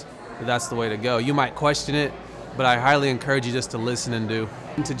knows that that's the way to go. You might question it, but I highly encourage you just to listen and do.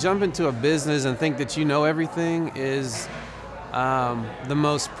 And to jump into a business and think that you know everything is the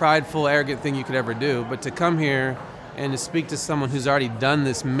most prideful, arrogant thing you could ever do. But to come here and to speak to someone who's already done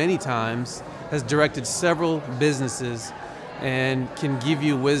this many times, has directed several businesses, and can give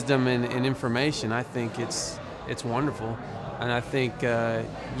you wisdom and information, I think it's wonderful. And I think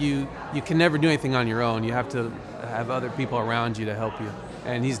you can never do anything on your own. You have to have other people around you to help you,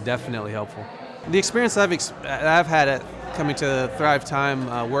 and he's definitely helpful. The experience I've had at coming to the Thrive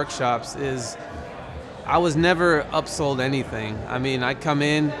Time workshops is I was never upsold anything. I mean, I come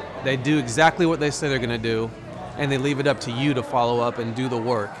in, they do exactly what they say they're going to do, and they leave it up to you to follow up and do the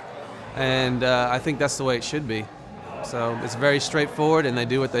work. And I think that's the way it should be. So it's very straightforward, and they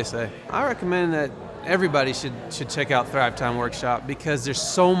do what they say. I recommend that everybody should check out Thrive Time Workshop, because there's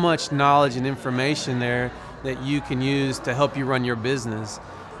so much knowledge and information there that you can use to help you run your business.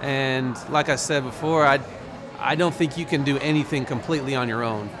 And like I said before, I don't think you can do anything completely on your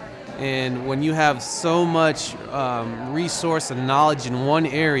own. And when you have so much resource and knowledge in one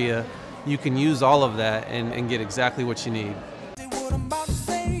area, you can use all of that and get exactly what you need.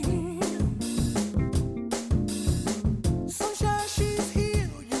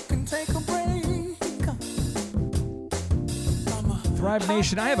 Thrive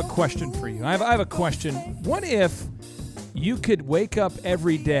Nation, I have a question for you. I have a question. What if you could wake up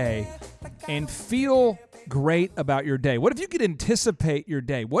every day and feel great about your day? What if you could anticipate your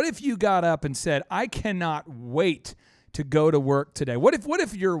day? What if you got up and said, I cannot wait to go to work today? What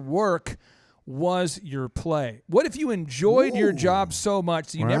if your work was your play? What if you enjoyed your job so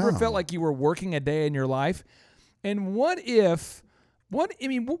much that you never felt like you were working a day in your life? And what if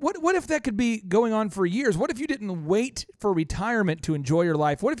that could be going on for years? What if you didn't wait for retirement to enjoy your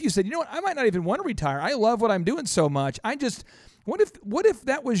life? What if you said, you know what, I might not even want to retire. I love what I'm doing so much. What if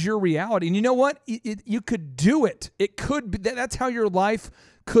that was your reality? And you know what? You could do it. It could be. That's how your life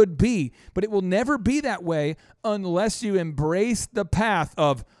could be. But it will never be that way unless you embrace the path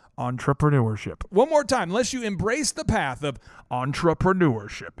of entrepreneurship. One more time, unless you embrace the path of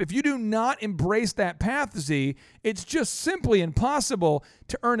entrepreneurship. If you do not embrace that path, Z, it's just simply impossible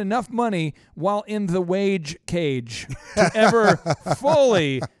to earn enough money while in the wage cage to ever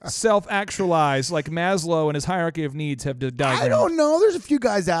fully self-actualize like Maslow and his hierarchy of needs have diagrammed. I don't know. There's a few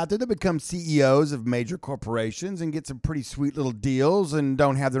guys out there that become CEOs of major corporations and get some pretty sweet little deals and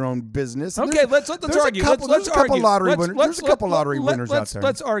don't have their own business. And okay, let's argue. There's a couple lottery winners. There's a couple lottery winners out there.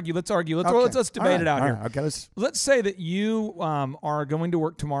 Let's argue. Let's debate it out here. Right. Okay, let's say that you are going to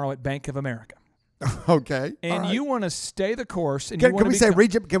work tomorrow at Bank of America. Okay. And you want to stay the course. And can we say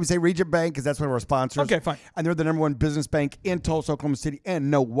Region Bank, because that's one of our sponsors? Okay, fine. And they're the number one business bank in Tulsa, Oklahoma City,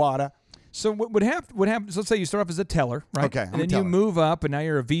 and Nowata. So what would happen? So let's say you start off as a teller, right? Okay. And then you move up, and now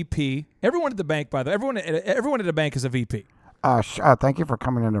you're a VP. Everyone at the bank, by the way, everyone at a bank is a VP. Thank you for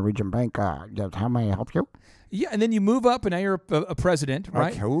coming into Region Bank. How may I help you? Yeah, and then you move up, and now you're a president,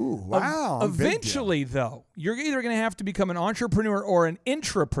 right? Okay. Ooh, wow. Eventually, though, you're either going to have to become an entrepreneur or an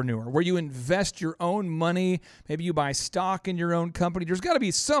intrapreneur, where you invest your own money. Maybe you buy stock in your own company. There's got to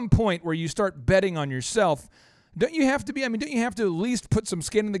be some point where you start betting on yourself. Don't you have to at least put some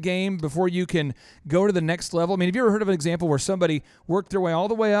skin in the game before you can go to the next level? I mean, have you ever heard of an example where somebody worked their way all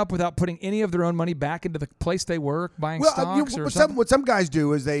the way up without putting any of their own money back into the place they work, buying stocks or something? What some guys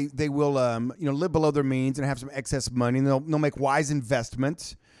do is they will live below their means and have some excess money, and they'll make wise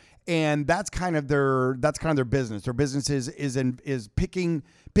investments, and that's kind of their business. Their business is picking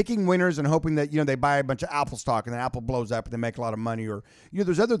winners and hoping that they buy a bunch of Apple stock and then Apple blows up and they make a lot of money, or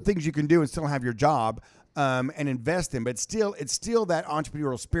there's other things you can do and still have your job. And invest in, but it's still that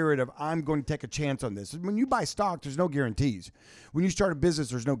entrepreneurial spirit of I'm going to take a chance on this. When you buy stock, there's no guarantees. When you start a business,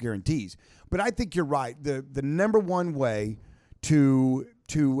 there's no guarantees. But I think you're right. The number one way to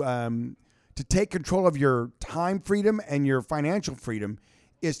take control of your time freedom and your financial freedom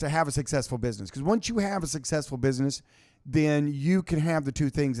is to have a successful business. Because once you have a successful business, then you can have the two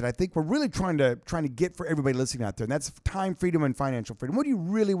things that I think we're really trying to get for everybody listening out there. And that's time freedom and financial freedom. What do you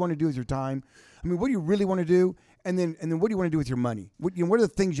really want to do with your time? I mean, what do you really want to do? and then what do you want to do with your money? What are the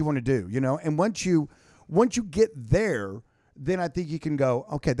things you want to do? And once you get there, then I think you can go,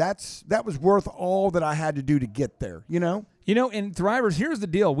 okay, that was worth all that I had to do to get there. And Thrivers, here's the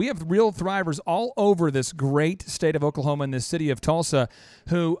deal. We have real Thrivers all over this great state of Oklahoma and this city of Tulsa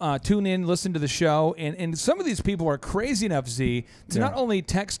who tune in, listen to the show. And some of these people are crazy enough, Z, to not only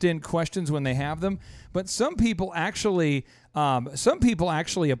text in questions when they have them, but some people actually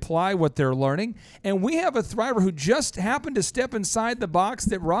apply what they're learning. And we have a Thriver who just happened to step inside the box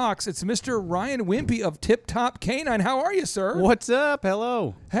that rocks. It's Mr. Ryan Wimpy of Tip Top Canine. How are you, sir? What's up?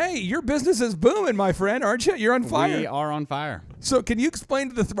 Hello. Hey, your business is booming, my friend, aren't you? You're on fire. We are on fire. So can you explain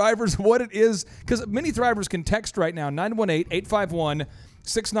to the Thrivers what it is? Because many Thrivers can text right now,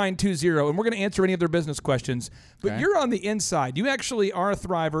 918-851-6920, and we're going to answer any of their business questions. But you're on the inside. You actually are a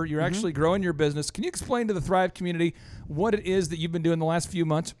Thriver. You're actually growing your business. Can you explain to the Thrive community what it is that you've been doing the last few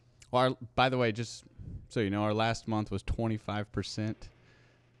months? Well, by the way, just so you know, our last month was 25%.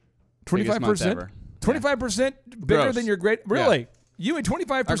 25%? 25% bigger Gross. than your great... Really? Yeah. You made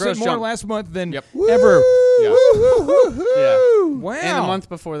 25% gross more jump. last month than Yep. ever. Yeah. Yeah. Wow. And the month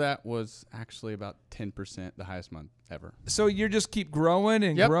before that was actually about 10%, the highest month ever. So you just keep growing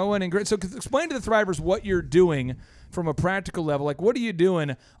and Yep. growing and growing. So explain to the Thrivers what you're doing from a practical level. Like, what are you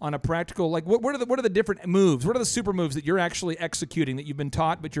doing on a practical? Like, what are the different moves? What are the super moves that you're actually executing that you've been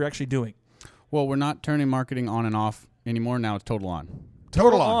taught but you're actually doing? Well, we're not turning marketing on and off anymore. Now it's total on.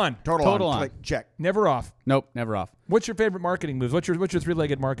 Total on. Total on. Click, check. Never off. Nope, never off. What's your favorite marketing moves? What's your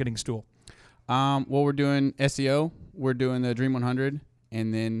three-legged marketing stool? Well, we're doing SEO. We're doing the Dream 100,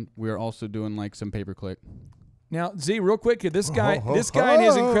 and then we're also doing like some pay-per-click. Now, Z, real quick, this guy and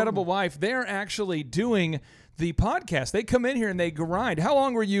his incredible wife, they're actually doing the podcast. They come in here and they grind. How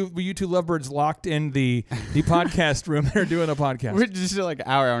long were you two lovebirds locked in the podcast room? They're doing a podcast. We're just like an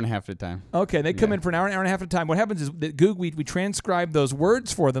hour and a half at a time. Okay, they come in for an hour and a half at a time. What happens is that Goog, we transcribe those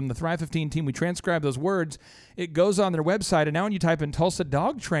words for them, the Thrive 15 team, we transcribe those words. It goes on their website, and now when you type in Tulsa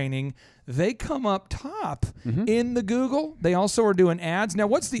Dog Training, they come up top in the Google. They also are doing ads. Now,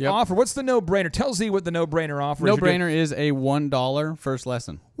 what's the offer? What's the no-brainer? Tell Z what the no-brainer offer is. No-brainer is a $1 first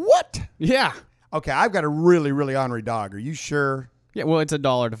lesson. What? Yeah. Okay, I've got a really, really ornery dog. Are you sure? Yeah, well, it's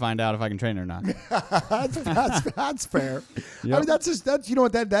 $1 to find out if I can train it or not. that's fair. Yep. I mean, that's you know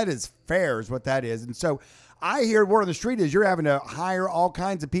what that is fair is what that is. And so I hear word on the street is you're having to hire all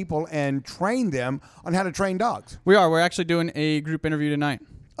kinds of people and train them on how to train dogs. We are. We're actually doing a group interview tonight.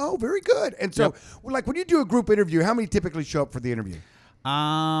 Oh, very good. And so, like, when you do a group interview, how many typically show up for the interview?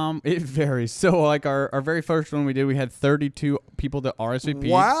 It varies. So, like, our very first one we did, we had 32 people that RSVP'd.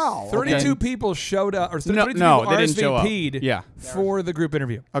 Wow. 32 people showed up, or 32 No, people they didn't show up. RSVP'd for the group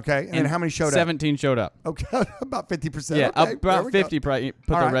interview. Okay, and how many showed up? 17 showed up. Okay, about 50%. Yeah, okay, about 50 probably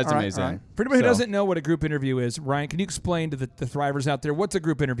put their resumes in. For anybody who doesn't know what a group interview is, Ryan, can you explain to the Thrivers out there, what's a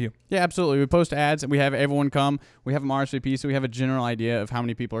group interview? Yeah, absolutely. We post ads, and we have everyone come. We have them RSVP, so we have a general idea of how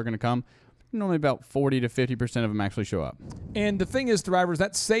many people are going to come. Normally about 40 to 50% of them actually show up. And the thing is, Thrivers,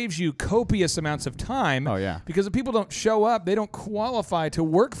 that saves you copious amounts of time. Oh, yeah. Because if people don't show up, they don't qualify to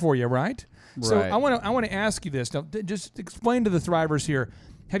work for you, right? So Right. I want to ask you this. Now, just explain to the Thrivers here.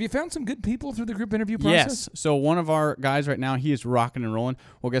 Have you found some good people through the group interview process? Yes. So one of our guys right now, he is rocking and rolling.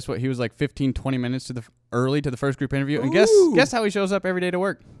 Well, guess what? He was like 15, 20 minutes early to the first group interview. And guess how he shows up every day to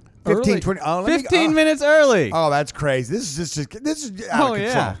work? 15, Early. 20. 15 minutes early. Oh, that's crazy. This is out of control.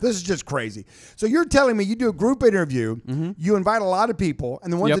 Yeah. This is just crazy. So you're telling me you do a group interview, you invite a lot of people,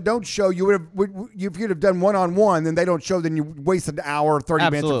 and the ones that don't show, if you'd have done one-on-one, then they don't show, then you waste an hour, 30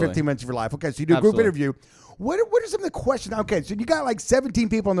 minutes, or 15 minutes of your life. Okay, so you do a group interview. What are some of the questions? Okay, so you got like 17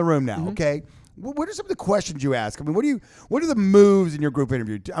 people in the room now, okay? What are some of the questions you ask? I mean, what are the moves in your group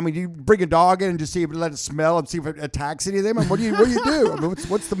interview? I mean, do you bring a dog in and just see if it let it smell and see if it attacks any of them? And what do you do? I mean,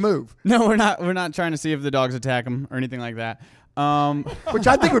 what's the move? No, we're not trying to see if the dogs attack them or anything like that. Which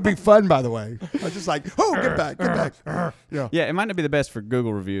I think would be fun, by the way. I'm just like, get back. Yeah, it might not be the best for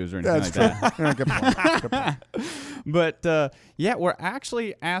Google reviews or anything like that. Yeah, good point. Good point. But we're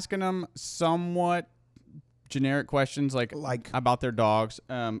actually asking them somewhat generic questions like about their dogs,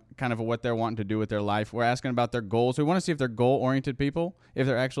 kind of what they're wanting to do with their life. We're asking about their goals. We want to see if they're goal-oriented people, if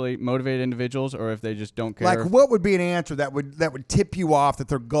they're actually motivated individuals, or if they just don't care. Like, what would be an answer that would tip you off that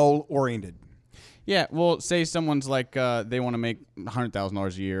they're goal-oriented? Yeah, well, say someone's like they want to make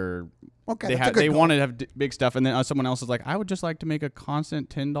 $100,000 a year. Okay, they want to have big stuff, and then someone else is like, I would just like to make a constant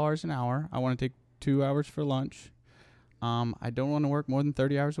 $10 an hour. I want to take 2 hours for lunch. I don't want to work more than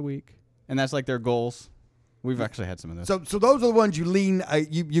 30 hours a week, and that's like their goals. We've actually had some of those. So those are the ones you lean,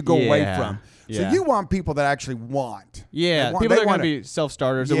 you go away Yeah. from. So Yeah. you want people that actually want. Yeah, They want- people they that are going wanna- to be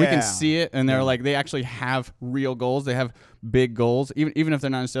self-starters, that we Yeah. can see it, and they're like, they actually have real goals. They have big goals, even if they're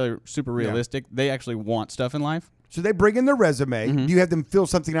not necessarily super realistic. They actually want stuff in life. So they bring in their resume. Mm-hmm. Do you have them fill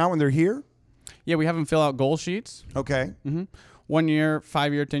something out when they're here? Yeah, we have them fill out goal sheets. Okay. 1 year,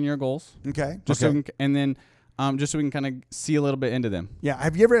 5 year, 10 year goals. Okay. Just so okay. we can, and then just so we can kind of see a little bit into them. Yeah.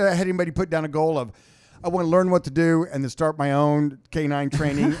 Have you ever had anybody put down a goal of, I want to learn what to do and then start my own canine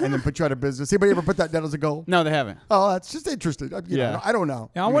training and then put you out of business? Anybody ever put that down as a goal? No, they haven't. Oh, that's just interesting. You know, I don't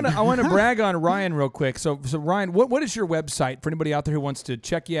know. Now, I want to brag on Ryan real quick. So Ryan, what is your website for anybody out there who wants to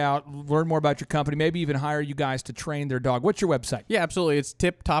check you out, learn more about your company, maybe even hire you guys to train their dog? What's your website? Yeah, absolutely. It's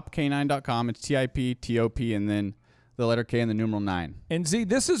tiptopcanine.com. It's TIPTOP and then the letter K and the numeral 9. And Z,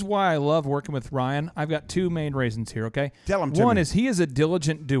 this is why I love working with Ryan. I've got two main reasons here, okay? Tell 'em to One me. is he is a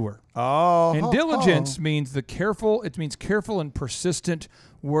diligent doer. Oh. And diligence means it means careful and persistent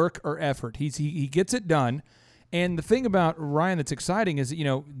work or effort. He gets it done. And the thing about Ryan that's exciting is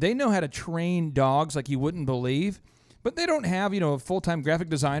that, they know how to train dogs like you wouldn't believe, but they don't have, a full-time graphic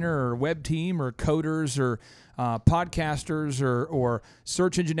designer or web team or coders or podcasters or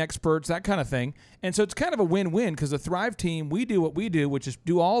search engine experts, that kind of thing. And so it's kind of a win-win because the Thrive team, we do what we do, which is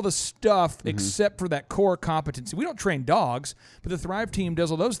do all the stuff except for that core competency. We don't train dogs, but the Thrive team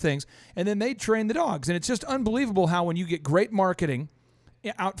does all those things, and then they train the dogs. And it's just unbelievable how when you get great marketing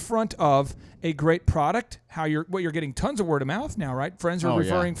out front of a great product, you're getting tons of word of mouth now, right? Friends are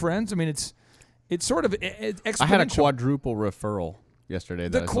referring friends. I mean, it's sort of exponential. I had a quadruple referral yesterday.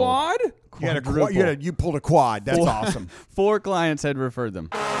 The quad? You pulled a quad. That's awesome. 4 clients had referred them.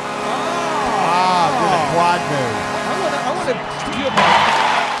 Good quad move. I want to give my.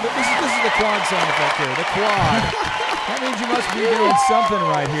 This is the quad sound effect here. The quad. That means you must be doing something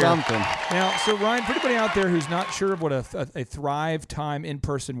right here. Something. Now, so Ryan, for anybody out there who's not sure of what a Thrive Time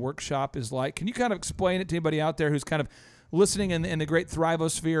in-person workshop is like, can you kind of explain it to anybody out there who's kind of listening in the great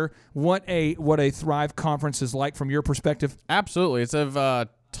Thrivosphere, what a Thrive conference is like from your perspective? Absolutely. It's a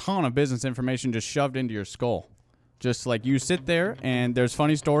ton of business information just shoved into your skull. Just like you sit there and there's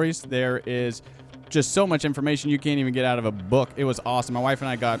funny stories. There is just so much information you can't even get out of a book. It was awesome. My wife and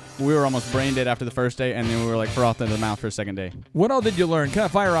I we were almost brain dead after the first day, and then we were like froth in the mouth for a second day. What all did you learn? Kind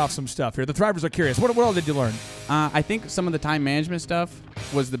of fire off some stuff here. The Thrivers are curious. What all did you learn? I think some of the time management stuff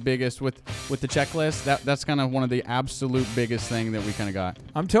was the biggest with the checklist. That's kind of one of the absolute biggest thing that we kind of got.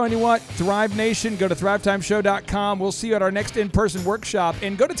 I'm telling you what, Thrive Nation, go to thrivetimeshow.com. We'll see you at our next in-person workshop.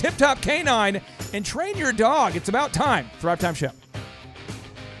 And go to Tip Top Canine and train your dog. It's about time. Thrive Time Show.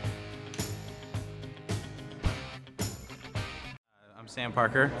 Sam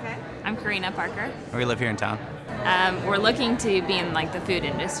Parker. Okay. I'm Karina Parker. We live here in town. We're looking to be in the food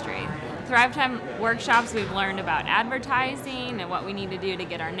industry. Thrive Time workshops, we've learned about advertising and what we need to do to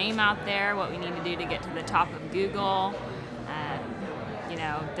get our name out there, what we need to do to get to the top of Google,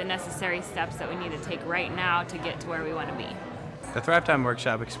 the necessary steps that we need to take right now to get to where we want to be. The Thrive Time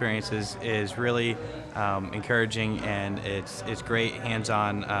workshop experience is really encouraging, and it's great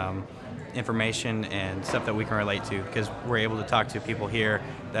hands-on information and stuff that we can relate to because we're able to talk to people here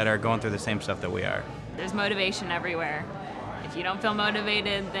that are going through the same stuff that we are. There's motivation everywhere. If you don't feel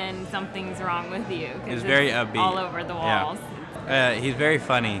motivated, then something's wrong with you. He's very upbeat. All over the walls. Yeah. He's very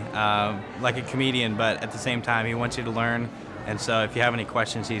funny, like a comedian, but at the same time, he wants you to learn. And so if you have any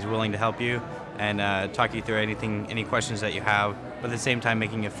questions, he's willing to help you and talk you through any questions that you have, but at the same time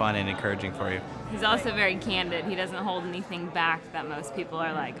making it fun and encouraging for you. He's also very candid. He doesn't hold anything back that most people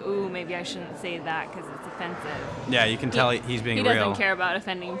are like, ooh, maybe I shouldn't say that because it's offensive. Yeah, you can tell he's being real. real. He doesn't care about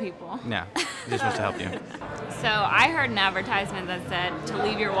offending people. Yeah, he just wants to help you. So I heard an advertisement that said to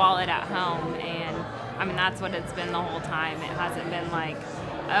leave your wallet at home, and I mean, that's what it's been the whole time. It hasn't been like,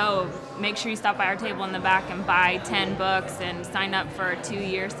 oh, make sure you stop by our table in the back and buy 10 books and sign up for a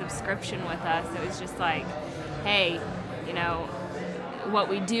 2-year subscription with us. It was just like, hey, what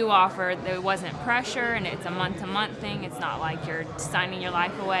we do offer, there wasn't pressure, and it's a month-to-month thing. It's not like you're signing your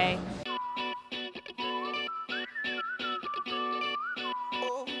life away.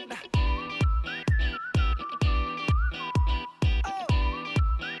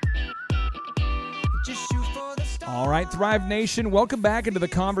 All right, Thrive Nation, welcome back into the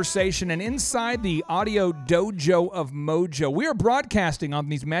conversation and inside the audio dojo of Mojo. We are broadcasting on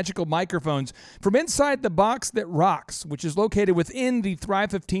these magical microphones from inside the box that rocks, which is located within the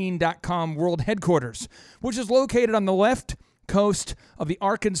Thrive15.com world headquarters, which is located on the left coast of the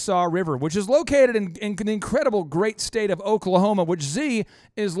Arkansas River, which is located in the incredible great state of Oklahoma, which Z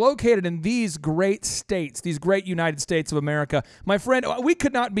is located in these great states, these great United States of America. My friend, we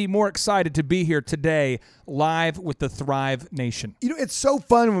could not be more excited to be here today live with the Thrive Nation. You know, it's so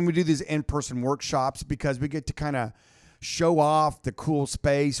fun when we do these in-person workshops because we get to kind of show off the cool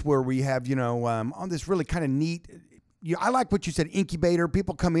space where we have, on this really kind of neat, I like what you said, incubator.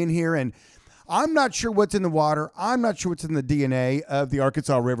 People come in here and I'm not sure what's in the water. I'm not sure what's in the DNA of the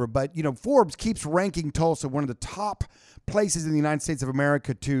Arkansas River, but, Forbes keeps ranking Tulsa one of the top places in the United States of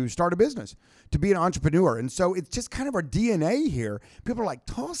America to start a business, to be an entrepreneur. And so it's just kind of our DNA here. People are like,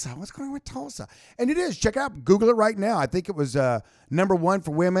 Tulsa, what's going on with Tulsa? And it is. Check it out. Google it right now. I think it was number 1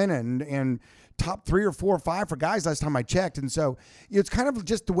 for women and top 3 or 4 or 5 for guys last time I checked. And so it's kind of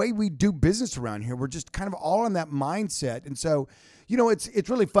just the way we do business around here. We're just kind of all in that mindset. And so, it's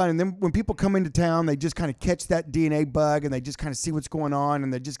really fun. And then when people come into town, they just kind of catch that DNA bug and they just kind of see what's going on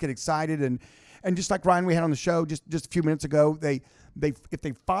and they just get excited. And just like Ryan, we had on the show just a few minutes ago, if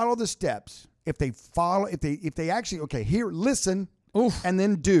they follow the steps, if they actually, here, listen, and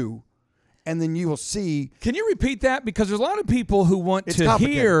then do, and then you will see. Can you repeat that? Because there's a lot of people who want to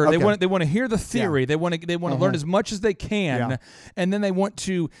hear. Okay. They want to hear the theory. Yeah. They want to learn as much as they can, and then they want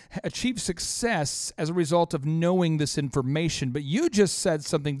to achieve success as a result of knowing this information. But you just said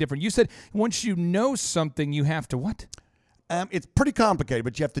something different. You said once you know something, you have to what? It's pretty complicated,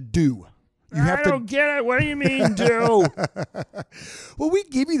 but you have to do. I don't get it. What do you mean, do? Well, we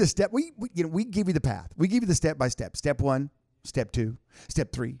give you the step. We give you the path. We give you the step by step. Step 1. Step 2,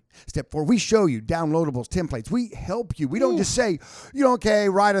 step 3, step 4. We show you downloadables, templates. We help you. We don't just say,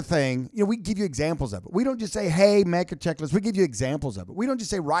 write a thing. We give you examples of it. We don't just say, hey, make a checklist. We give you examples of it. We don't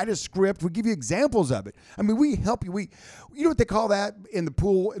just say, write a script. We give you examples of it. I mean, we help you. You know what they call that in the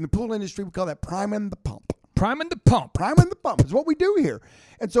pool industry? We call that priming the pump. Priming the pump. Priming the pump is what we do here.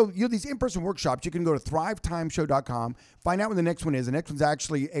 And so, these in-person workshops, you can go to thrivetimeshow.com, find out when the next one is. The next one's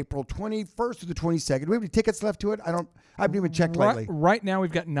actually April 21st to the 22nd. Do we have any tickets left to it? I haven't even checked lately. Right now,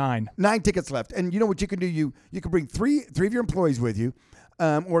 we've got 9. 9 tickets left. And you know what you can do? You can bring three of your employees with you.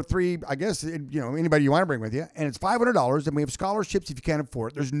 Or 3, I guess, anybody you want to bring with you. And it's $500, and we have scholarships if you can't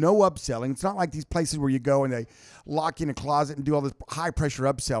afford it. There's no upselling. It's not like these places where you go and they lock you in a closet and do all this high-pressure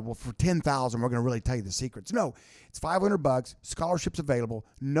upsell. Well, for $10,000, we're going to really tell you the secrets. No, it's $500, scholarships available,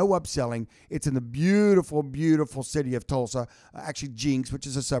 no upselling. It's in the beautiful, beautiful city of Tulsa, actually Jinx, which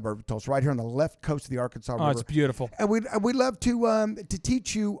is a suburb of Tulsa, right here on the left coast of the Arkansas River. Oh, it's beautiful. And we'd love to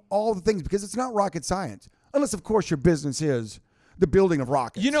teach you all the things because it's not rocket science, unless, of course, your business is the building of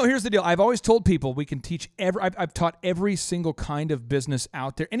rockets. Here's the deal. I've always told people we can teach I've taught every single kind of business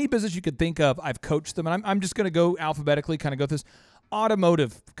out there. Any business you could think of, I've coached them. And I'm just going to go alphabetically, kind of go through this.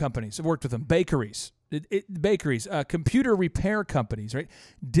 Automotive companies, I've worked with them. Bakeries, computer repair companies, right?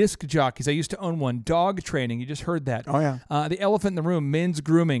 Disc jockeys. I used to own one. Dog training. You just heard that. Oh, yeah. The elephant in the room, men's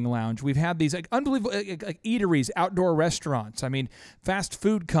grooming lounge. We've had these unbelievable eateries, outdoor restaurants. I mean, fast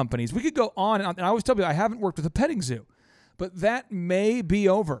food companies. We could go on and on. And I always tell people I haven't worked with a petting zoo. But that may be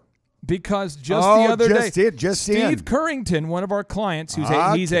over because the other day, Steve Currington, one of our clients, he's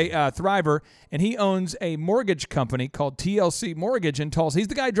a Thriver, and he owns a mortgage company called TLC Mortgage in Tulsa. He's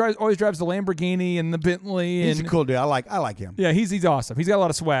the guy who always drives the Lamborghini and the Bentley. He's a cool dude. I like him. Yeah, he's awesome. He's got a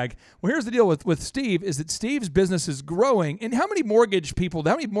lot of swag. Well, here's the deal with Steve is that Steve's business is growing. And how many mortgage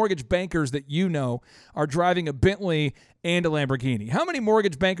bankers that you know are driving a Bentley and a Lamborghini? How many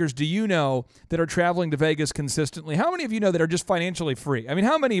mortgage bankers do you know that are traveling to Vegas consistently? How many of you know that are just financially free? I mean,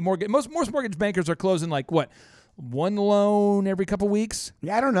 how many most mortgage bankers are closing one loan every couple weeks?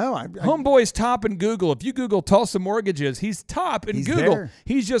 Yeah, I don't know. Homeboy's top in Google. If you Google Tulsa mortgages, he's top in Google. There.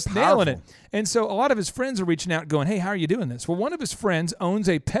 He's just nailing it. And so a lot of his friends are reaching out going, hey, how are you doing this? Well, one of his friends owns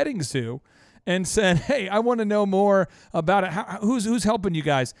a petting zoo and said, hey, I want to know more about it. Who's helping you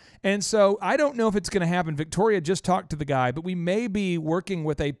guys? And so I don't know if it's going to happen. Victoria just talked to the guy, but we may be working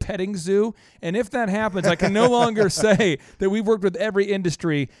with a petting zoo. And if that happens, I can no longer say that we've worked with every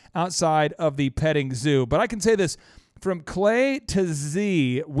industry outside of the petting zoo. But I can say this. From Clay to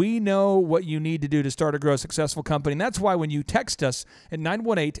Z, we know what you need to do to start or grow a successful company. And that's why when you text us at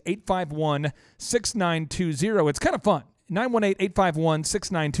 918-851-6920, it's kind of fun.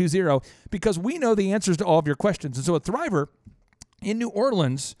 918-851-6920, because we know the answers to all of your questions. And so at Thriver in New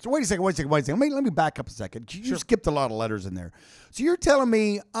Orleans. So wait a second. Let me back up a second. You skipped a lot of letters in there. So you're telling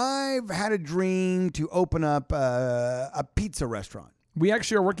me I've had a dream to open up a pizza restaurant. We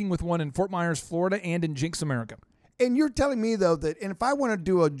actually are working with one in Fort Myers, Florida, and in Jinx, America. And you're telling me, though, that if I want to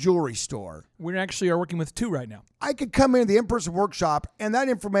do a jewelry store. We actually are working with 2 right now. I could come into the in-person workshop, and that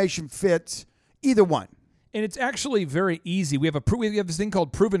information fits either one. And it's actually very easy. We have this thing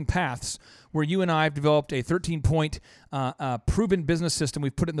called Proven Paths, where you and I have developed a 13-point proven business system.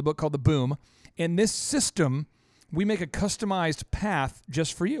 We've put it in the book called The Boom. And this system, we make a customized path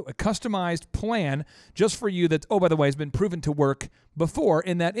just for you, a customized plan just for you that, oh, by the way, has been proven to work before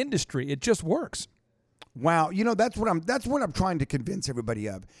in that industry. It just works. Wow, that's what I'm trying to convince everybody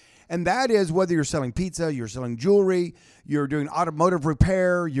of. And that is whether you're selling pizza, you're selling jewelry, you're doing automotive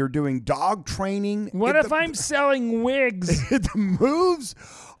repair, you're doing dog training. What if I'm selling wigs? The moves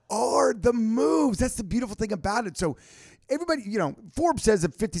are the moves. That's the beautiful thing about it. So everybody, Forbes says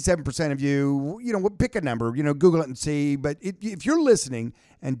that 57% of you, pick a number, Google it and see. But if you're listening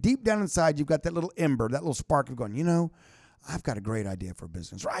and deep down inside, you've got that little ember, that little spark of going, I've got a great idea for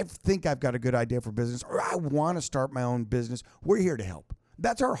business, or I think I've got a good idea for business, or I want to start my own business. We're here to help.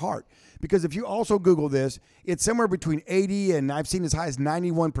 That's our heart. Because if you also Google this, it's somewhere between 80 and I've seen as high as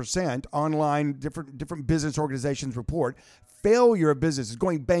 91% online, different business organizations report failure of businesses,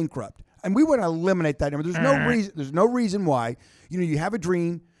 going bankrupt. And we want to eliminate that number. There's no reason why. You have a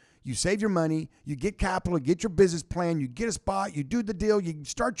dream, you save your money, you get capital, you get your business plan, you get a spot, you do the deal, you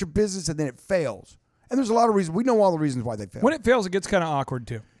start your business, and then it fails. And there's a lot of reasons. We know all the reasons why they fail. When it fails, it gets kind of awkward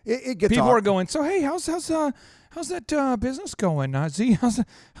too. It gets people awkward. are going, so hey, how's that business going? Z, how's that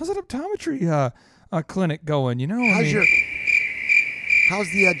optometry clinic going? How's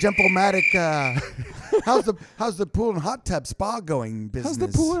the Jump-O-Matic? How's the pool and hot tub spa going business?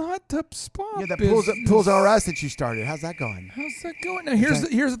 How's the pool and hot tub spa? Yeah, that business? Pools R Us that you started. How's that going? Now here's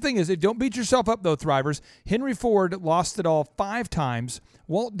the thing: don't beat yourself up though, Thrivers. Henry Ford lost it all 5 times.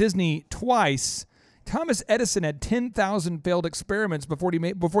 Walt Disney twice. Thomas Edison had 10,000 failed experiments before he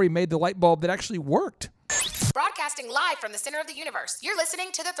made the light bulb that actually worked. Broadcasting live from the center of the universe. You're listening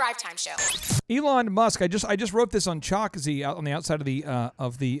to The Thrive Time Show. Elon Musk. I just wrote this on chalk, Z, out on the outside of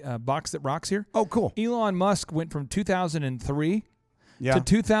the box that rocks here. Oh, cool. Elon Musk went from 2003 to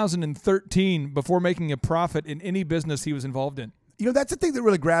 2013 before making a profit in any business he was involved in. That's the thing that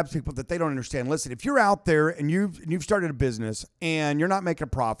really grabs people that they don't understand. Listen, if you're out there and you've started a business and you're not making a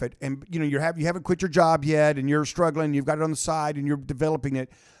profit, and you haven't quit your job yet, and you're struggling, you've got it on the side, and you're developing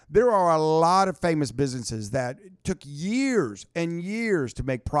it. There are a lot of famous businesses that took years and years to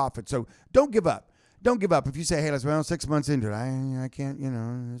make profit. So don't give up. Don't give up. If you say, hey, let's 6 months into it, I can't,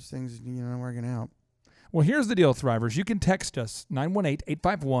 this thing's working out. Well, here's the deal, Thrivers. You can text us,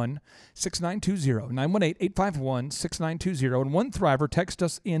 918-851-6920, 918-851-6920. And one Thriver texted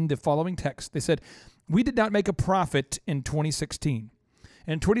us in the following text. They said, we did not make a profit in 2016.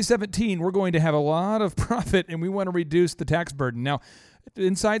 In 2017, we're going to have a lot of profit, and we want to reduce the tax burden. Now,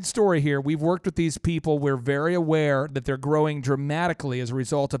 inside story here, we've worked with these people. We're very aware that they're growing dramatically as a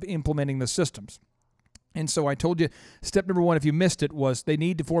result of implementing the systems. And so I told you, step number 1, if you missed it, was they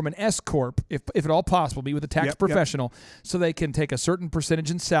need to form an S Corp, if at all possible, be with a tax professional, so they can take a certain percentage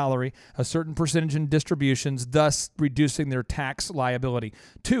in salary, a certain percentage in distributions, thus reducing their tax liability.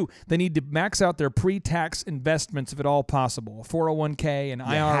 2, they need to max out their pre-tax investments, if at all possible, a 401k, an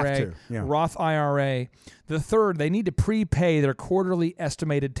IRA, Roth IRA. The 3rd, they need to prepay their quarterly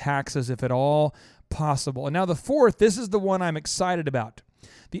estimated taxes, if at all possible. And now the 4th, this is the one I'm excited about.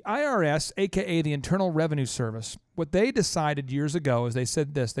 The IRS, a.k.a. the Internal Revenue Service, what they decided years ago is they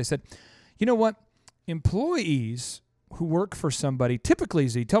said this. They said, you know what? Employees who work for somebody, typically,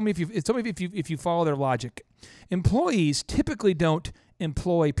 Z, tell me if you follow their logic. Employees typically don't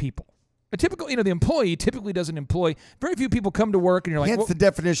employ people. The employee typically doesn't employ. Very few people come to work and you're like, hence the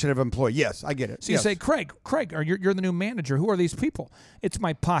definition of employee. Yes, I get it. So you say, Craig, you're the new manager. Who are these people? It's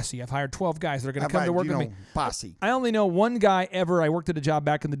my posse. I've hired 12 guys that are going to come to work with me. Posse. I only know one guy ever. I worked at a job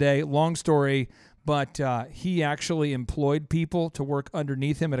back in the day. Long story, but he actually employed people to work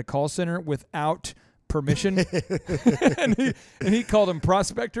underneath him at a call center without permission. and he called them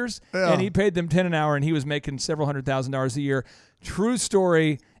prospectors, and he paid them $10 an hour, and he was making several $100,000 a year. True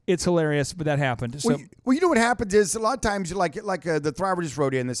story. It's hilarious, but that happened. So, well, you know what happens is a lot of times, like the Thriver just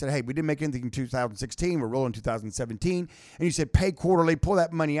wrote in, they said, hey, we didn't make anything in 2016. We're rolling 2017. And you said pay quarterly, pull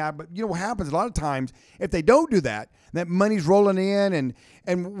that money out. But you know what happens? A lot of times, if they don't do that, that money's rolling in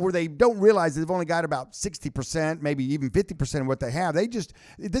and where they don't realize that they've only got about 60%, maybe even 50% of what they have. This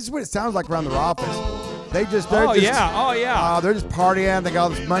is what it sounds like around their office. They're just they're just partying. They got all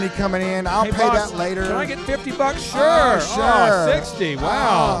this money coming in. I'll pay that later. Can I get $50? Sure. Sure. 60.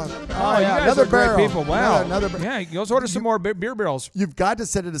 Wow. You guys another are great barrel. people. Wow. Another yeah, let's order some more beer barrels. You've got to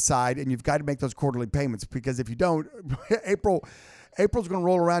set it aside, and you've got to make those quarterly payments, because if you don't, April's going to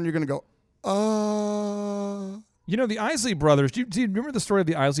roll around. You're going to go, the Isley Brothers, do you remember the story of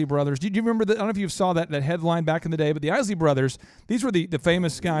the Isley Brothers? Do you remember I don't know if you saw that headline back in the day, but the Isley Brothers, these were the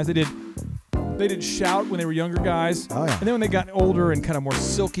famous guys. They did They did Shout when they were younger guys. Oh, yeah. And then when they got older and kind of more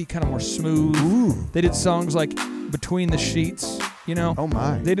silky, kind of more smooth, they did songs like Between the Sheets, you know? Oh,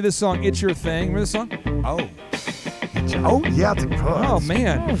 my. They did this song, It's Your Thing. Remember this song? Oh. Oh, yeah, it's a good. Oh,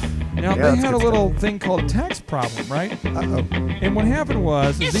 man. Now, Yeah, they that's had a good little thing called a tax problem, right? Uh-oh. And what happened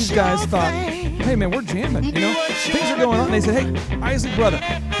was is these guys thought, hey, man, we're jamming, you know? Things are going on. And they said, hey, Isaac, brother,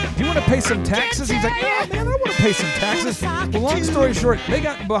 do you want to pay some taxes? He's like, yeah, man, I want to pay some taxes. Well, long story short, they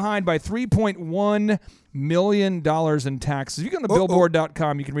got behind by $3.1 million in taxes. If you go to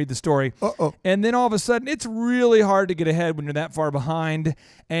billboard.com, you can read the story. And then all of a sudden, it's really hard to get ahead when you're that far behind.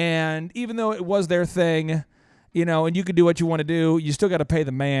 And even though it was their thing, you know, and you can do what you want to do, you still got to pay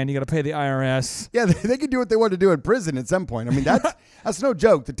the man. You got to pay the IRS. Yeah, they can do what they want to do in prison at some point. I mean, that's no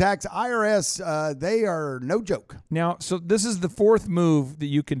joke. The tax IRS, they are no joke. Now, so this is the fourth move that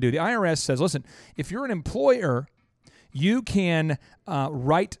you can do. The IRS says, listen, if you're an employer, you can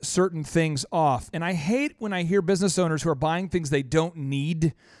write certain things off. And I hate when I hear business owners who are buying things they don't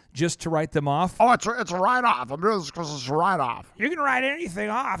need just to write them off. Oh, it's a write-off. I'm doing this because it's a write-off. You can write anything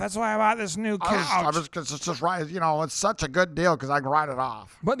off. That's why I bought this new couch. It's just right. You know, it's such a good deal because I can write it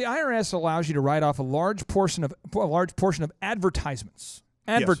off. But the IRS allows you to write off a large portion of advertisements.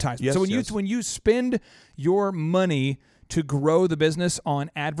 Advertisements. Yes, So when you spend your money to grow the business on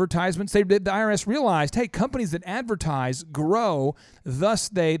advertisements, the IRS realized, hey, companies that advertise grow, thus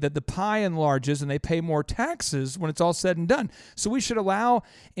that the pie enlarges and they pay more taxes when it's all said and done. So we should allow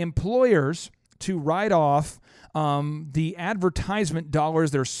employers to write off the advertisement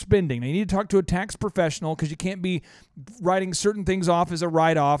dollars they're spending. Now, you need to talk to a tax professional because you can't be writing certain things off as a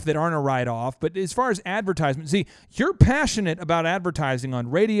write-off that aren't a write-off. But as far as advertisement, see, you're passionate about advertising on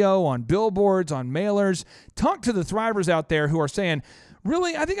radio, on billboards, on mailers. Talk to the thrivers out there who are saying,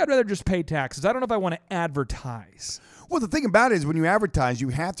 really, I think I'd rather just pay taxes. I don't know if I want to advertise. Well, the thing about it is when you advertise, you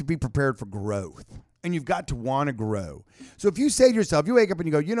have to be prepared for growth. And you've got to want to grow. So if you say to yourself, you wake up and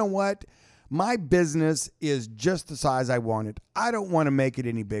you go, you know what? My business is just the size I want it. I don't want to make it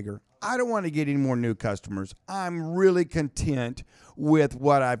any bigger. I don't want to get any more new customers. I'm really content with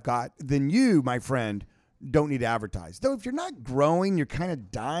what I've got. Then you, my friend, don't need to advertise. Though if you're not growing, you're kind of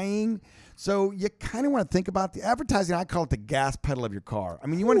dying. So you kind of want to think about the advertising. I call it the gas pedal of your car. I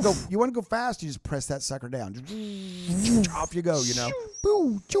mean, you want to go fast, you just press that sucker down. Off you go, you know.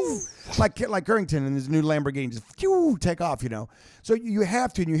 Like Currington and his new Lamborghini, just take off, you know. So you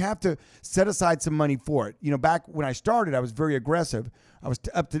have to set aside some money for it. You know, back when I started, I was very aggressive. I was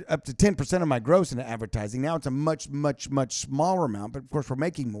up to 10% of my gross in advertising. Now it's a much smaller amount, but of course we're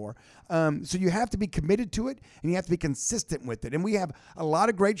making more. So you have to be committed to it, and you have to be consistent with it. And we have a lot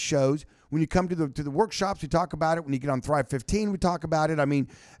of great shows. When you come to the workshops, we talk about it. When you get on Thrive 15, we talk about it. I mean,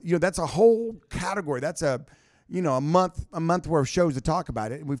 you know, that's a whole category. That's a month worth of shows to talk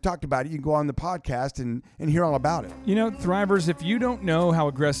about it. And we've talked about it. You can go on the podcast and hear all about it. You know, Thrivers, if you don't know how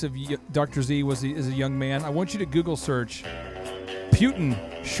aggressive Dr. Z was as a young man, I want you to Google search Putin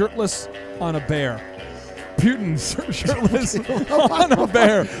shirtless on a bear. Putin shirtless on a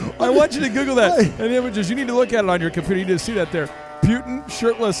bear. I want you to Google that. And images, you need to look at it on your computer. You need to see that there. Putin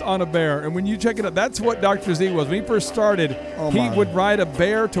shirtless on a bear. And when you check it out, that's what Dr. Z was. When he first started, he would ride a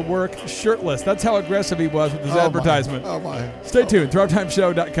bear to work shirtless. That's how aggressive he was with his advertisement. Stay tuned.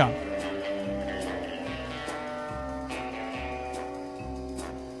 ThriveTimeShow.com.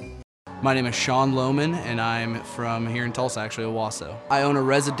 My name is Sean Lohman, and I'm from here in Tulsa, actually, Owasso. I own a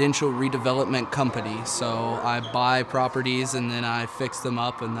residential redevelopment company, so I buy properties and then I fix them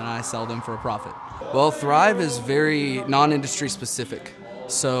up and then I sell them for a profit. Well, Thrive is very non-industry specific.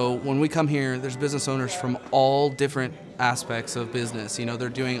 So when we come here, there's business owners from all different aspects of business. You know, they're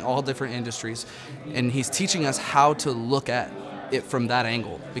doing all different industries, and he's teaching us how to look at it from that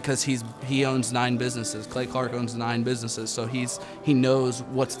angle, because he owns 9 businesses. Clay Clark owns 9 businesses, so he knows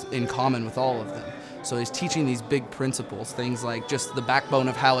what's in common with all of them. So he's teaching these big principles, things like just the backbone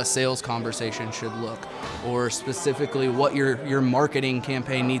of how a sales conversation should look, or specifically what your marketing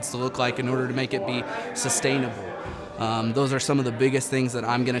campaign needs to look like in order to make it be sustainable. Those are some of the biggest things that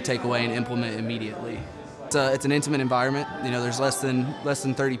I'm going to take away and implement immediately. It's an intimate environment. You know, there's less than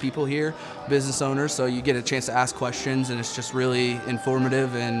 30 people here, business owners, so you get a chance to ask questions, and it's just really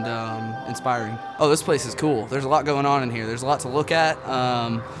informative and inspiring. Oh, this place is cool. There's a lot going on in here. There's a lot to look at.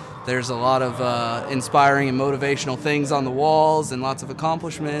 There's a lot of inspiring and motivational things on the walls, and lots of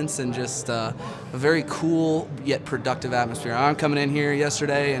accomplishments, and just a very cool yet productive atmosphere. I'm coming in here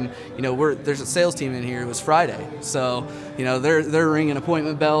yesterday, and you know there's a sales team in here. It was Friday, so you know they're ringing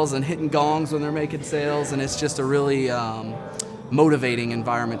appointment bells and hitting gongs when they're making sales, and it's just a really motivating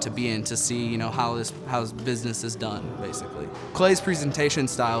environment to be in, to see, you know, how this business is done, basically. Clay's presentation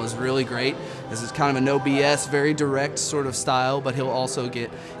style is really great. This is kind of a no BS, very direct sort of style, but he'll also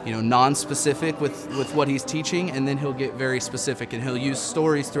get, you know, non-specific with what he's teaching, and then he'll get very specific, and he'll use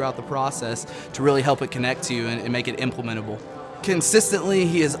stories throughout the process to really help it connect to you and make it implementable. Consistently,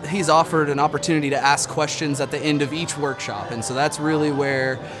 he's offered an opportunity to ask questions at the end of each workshop, and so that's really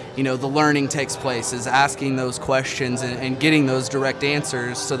where, you know, the learning takes place, is asking those questions and getting those direct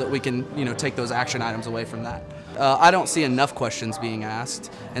answers so that we can, you know, take those action items away from that. I don't see enough questions being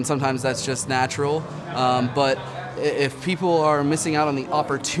asked, and sometimes that's just natural, but if people are missing out on the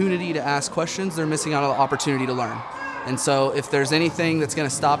opportunity to ask questions, they're missing out on the opportunity to learn. And so if there's anything that's going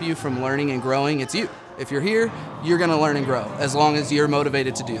to stop you from learning and growing, it's you. If you're here, you're going to learn and grow, as long as you're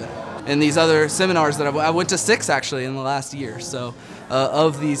motivated to do that. And these other seminars that I went to 6 actually in the last year. So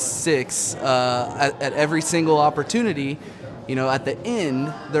of these 6, at every single opportunity, you know, at the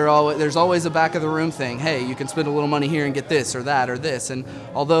end, there's always a back of the room thing. Hey, you can spend a little money here and get this or that or this. And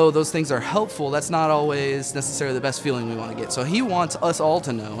although those things are helpful, that's not always necessarily the best feeling we want to get. So he wants us all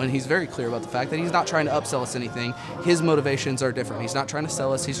to know, and he's very clear about the fact that he's not trying to upsell us anything. His motivations are different. He's not trying to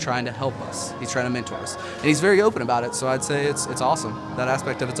sell us. He's trying to help us. He's trying to mentor us. And he's very open about it. So I'd say it's awesome. That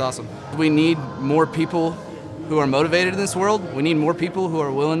aspect of it's awesome. We need more people who are motivated in this world. We need more people who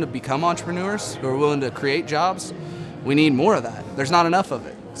are willing to become entrepreneurs, who are willing to create jobs. We need more of that. There's not enough of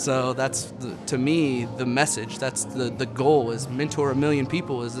it. So that's, to me, the message. That's the goal, is mentor 1 million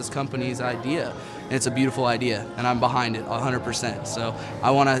people is this company's idea. And it's a beautiful idea, and I'm behind it 100%. So I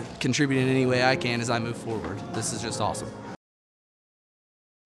want to contribute in any way I can as I move forward. This is just awesome.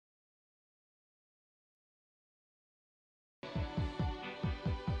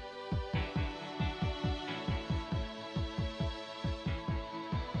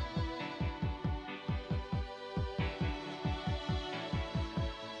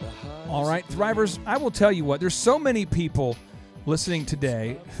 All right, Thrivers, I will tell you what, there's so many people listening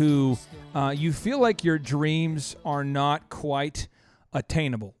today who you feel like your dreams are not quite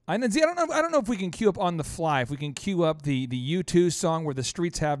attainable. And I don't know if we can cue up on the fly, if we can cue up the U2 song Where the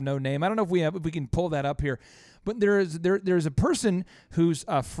Streets Have No Name. I don't know if we can pull that up here. But there's a person who's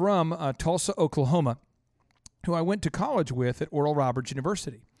from Tulsa, Oklahoma, who I went to college with at Oral Roberts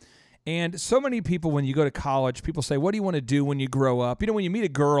University. And so many people, when you go to college, people say, what do you want to do when you grow up? You know, when you meet a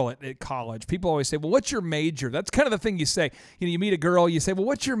girl at college, people always say, well, what's your major? That's kind of the thing you say. You know, you meet a girl, you say, well,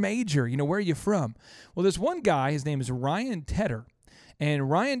 what's your major? You know, where are you from? Well, there's one guy, his name is Ryan Tedder. And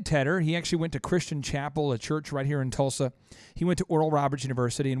Ryan Tedder, he actually went to Christian Chapel, a church right here in Tulsa. He went to Oral Roberts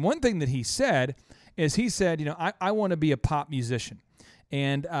University. And one thing that he said is, you know, I want to be a pop musician.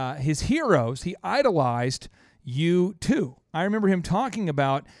 And his heroes, he idolized U2. I remember him talking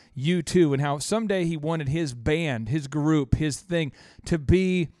about U2 and how someday he wanted his band, his group, his thing to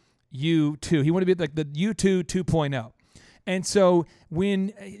be U2. He wanted to be like the U2 2.0. And so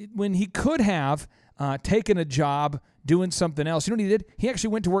when he could have taken a job doing something else, you know what he did? He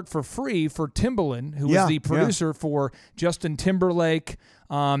actually went to work for free for Timbaland, who was the producer for Justin Timberlake.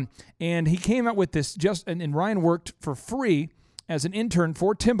 And he came out with this, and Ryan worked for free as an intern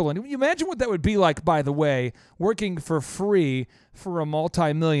for Timbaland. Can you imagine what that would be like, by the way, working for free for a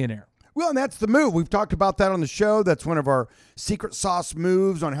multimillionaire? Well, and that's the move. We've talked about that on the show. That's one of our secret sauce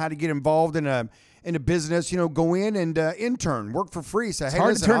moves on how to get involved in a business. You know, go in and intern, work for free. Say, it's hey,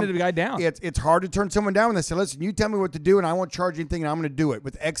 hard listen, to turn a guy down. It's hard to turn someone down when they say, listen, you tell me what to do and I won't charge anything and I'm going to do it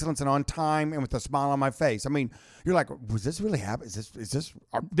with excellence and on time and with a smile on my face. I mean, you're like, was this really happening?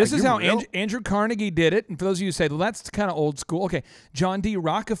 This is how Andrew Carnegie did it. And for those of you who say, well, that's kind of old school. Okay, John D.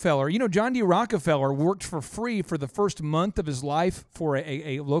 Rockefeller. You know, John D. Rockefeller worked for free for the first month of his life for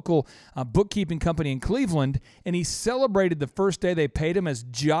a local bookkeeping company in Cleveland, and he celebrated the first day they paid him as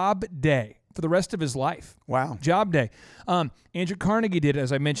job day for the rest of his life. Wow. Job day. Andrew Carnegie did,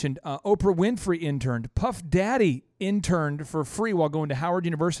 as I mentioned. Oprah Winfrey interned. Puff Daddy interned for free while going to Howard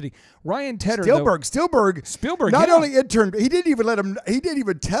University. Ryan Tedder, Spielberg not only interned, he didn't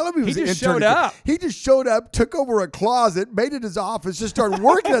even tell him he was an intern. He just showed up. He just showed up, took over a closet, made it his office, just started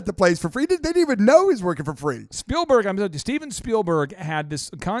working at the place for free. They didn't even know he was working for free. Steven Spielberg had this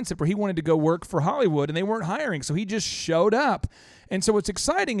concept where he wanted to go work for Hollywood and they weren't hiring, so he just showed up. And so what's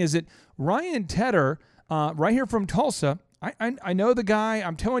exciting is that Ryan Tedder, right here from Tulsa, I know the guy.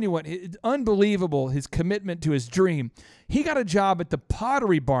 I'm telling you what, it's unbelievable, his commitment to his dream. He got a job at the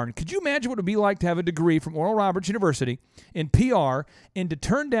Pottery Barn. Could you imagine what it would be like to have a degree from Oral Roberts University in PR and to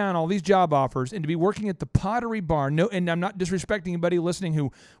turn down all these job offers and to be working at the Pottery Barn? No, and I'm not disrespecting anybody listening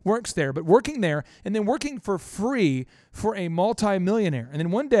who works there, but working there and then working for free for a multimillionaire. And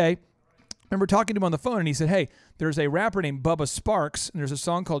then one day, remember talking to him on the phone, and he said, hey, there's a rapper named Bubba Sparks, and there's a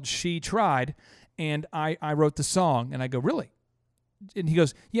song called She Tried, and I wrote the song. And I go, really? And he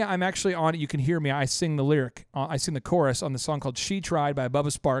goes, yeah, I'm actually on it. You can hear me. I sing the lyric. I sing the chorus on the song called She Tried by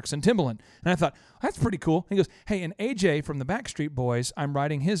Bubba Sparks and Timbaland. And I thought, that's pretty cool. And he goes, hey, and AJ from the Backstreet Boys, I'm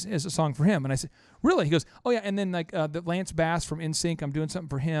writing his a song for him. And I said, really? He goes, oh, yeah. And then like the Lance Bass from NSYNC, I'm doing something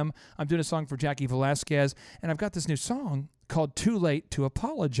for him. I'm doing a song for Jackie Velasquez. And I've got this new song called Too Late to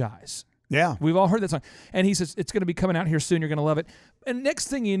Apologize. Yeah. We've all heard that song. And he says, it's going to be coming out here soon. You're going to love it. And next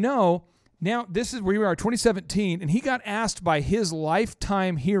thing you know, now, this is where we are, 2017, and he got asked by his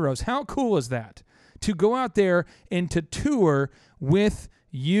lifetime heroes. How cool is that? To go out there and to tour with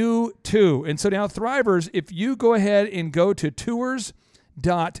U2. And so now, Thrivers, if you go ahead and go to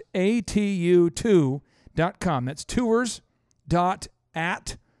tours.atu2.com, that's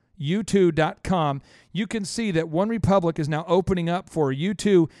tours.atu2.com, you can see that One Republic is now opening up for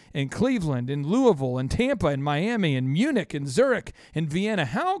U2 in Cleveland, in Louisville, in Tampa, in Miami, in Munich, in Zurich, in Vienna.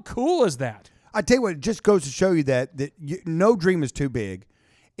 How cool is that? I tell you what, it just goes to show you that no dream is too big.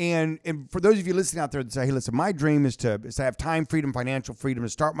 And for those of you listening out there that say, hey, listen, my dream is to have time freedom, financial freedom, to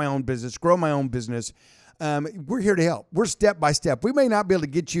start my own business, grow my own business. We're here to help. We're step by step. We may not be able to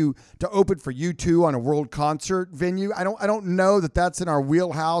get you to open for U2 on a world concert venue. I don't know that that's in our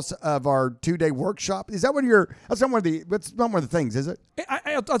wheelhouse of our 2-day workshop. Is that that's not one of the things, is it?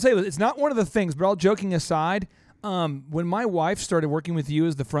 I'll tell you, it's not one of the things, but all joking aside, when my wife started working with you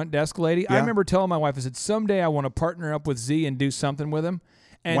as the front desk lady, I remember telling my wife, I said, someday I want to partner up with Z and do something with him.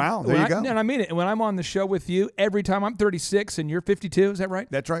 And wow, there you go. And I mean it. And when I'm on the show with you, every time I'm 36 and you're 52, is that right?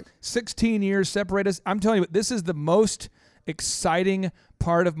 That's right. 16 years separate us. I'm telling you, this is the most exciting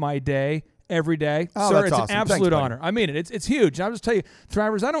part of my day every day. Oh, Sir, that's it's awesome. an absolute Thanks, honor. I mean it. It's huge. I'll just tell you,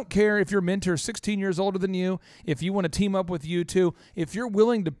 Thrivers, I don't care if your mentor is 16 years older than you, if you want to team up with U2, if you're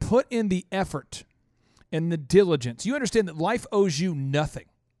willing to put in the effort and the diligence. You understand that life owes you nothing.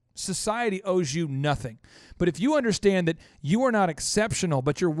 Society owes you nothing. But if you understand that you are not exceptional,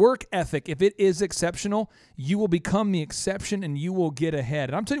 but your work ethic, if it is exceptional, you will become the exception and you will get ahead.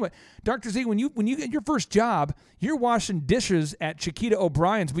 And I'm telling you what, Dr. Z, when you get your first job, you're washing dishes at Chiquita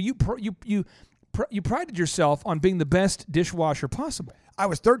O'Brien's, but you prided yourself on being the best dishwasher possible. I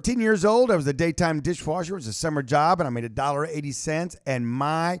was 13 years old. I was a daytime dishwasher. It was a summer job, and I made $1.80.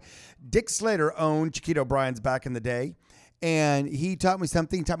 And Dick Slater owned Chiquita O'Brien's back in the day. And he taught me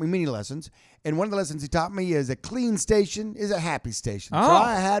something. He taught me many lessons. And one of the lessons he taught me is a clean station is a happy station. Oh. So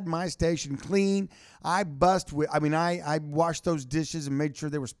I had my station clean. I washed those dishes and made sure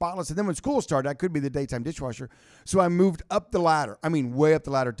they were spotless. And then when school started, I could be the daytime dishwasher. So I moved up the ladder. I mean, way up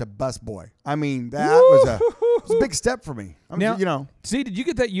the ladder to busboy. I mean, that was a big step for me. See, did you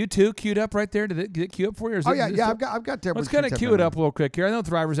get that U2 queued up right there? Did it get queued up for you? I've got Let's kind of cue it up real quick here. I know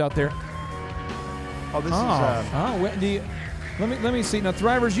Thrivers out there. Let me see. Now,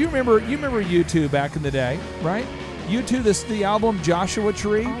 Thrivers, you remember U2 back in the day, right? U2, the album Joshua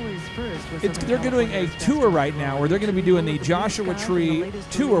Tree. They're doing a tour right now where they're going to be doing the Joshua Tree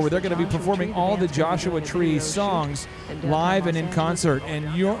tour where they're going to be performing all the Joshua Tree songs live and in concert. And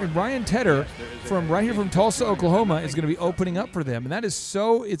Ryan Tedder right here from Tulsa, Oklahoma is going to be opening up for them. And that is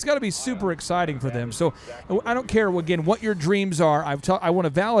it's got to be super exciting for them. So I don't care, again, what your dreams are. I want to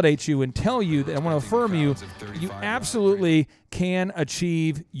validate you and tell you that I want to affirm you absolutely can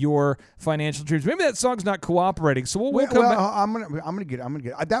achieve your financial dreams. Maybe that song's not cooperating, so we'll come back. I'm gonna get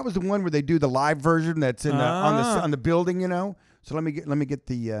it. That was the one where they do the live version that's in on the building, So let me get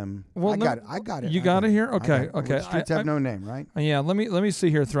the. I got it. You got it here. Okay. Streets have no name, right? Yeah. Let me see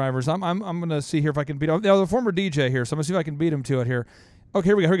here, Thrivers. I'm gonna see here if I can beat him. The former DJ here, so I'm gonna see if I can beat him to it here. Okay,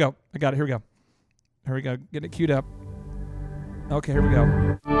 here we go. I got it. Here we go. Getting it queued up. Okay, here we go.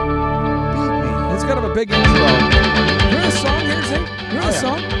 It's kind of a big intro. You hear this song here, Zane? You hear this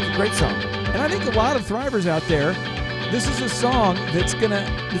song? It's a great song. And I think a lot of Thrivers out there, this is a song that's gonna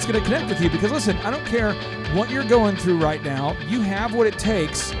connect with you because listen, I don't care what you're going through right now. You have what it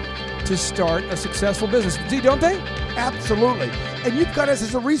takes to start a successful business. See, don't they? Absolutely. And you've got us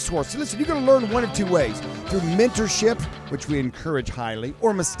as a resource. So listen, you're going to learn one of two ways. Through mentorship, which we encourage highly,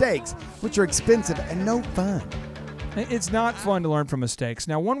 or mistakes, which are expensive and no fun. It's not fun to learn from mistakes.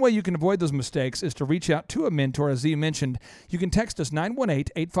 Now, one way you can avoid those mistakes is to reach out to a mentor. As Z mentioned, you can text us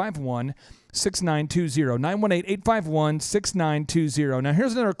 918-851-6920. 918-851-6920. Now,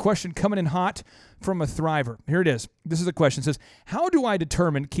 here's another question coming in hot from a Thriver. Here it is. This is a question. It says, how do I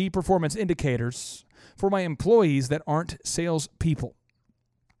determine key performance indicators for my employees that aren't salespeople?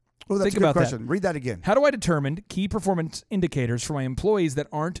 Oh, that's Think a good about question. that. Read that again. How do I determine key performance indicators for my employees that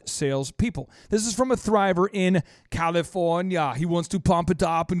aren't salespeople? This is from a thriver in California. He wants to pump it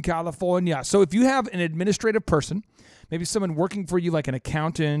up in California. So if you have an administrative person, maybe someone working for you like an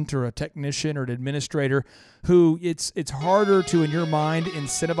accountant or a technician or an administrator who it's harder to, in your mind,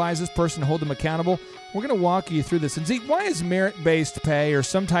 incentivize this person, hold them accountable, we're going to walk you through this. And Zeke, why is merit-based pay or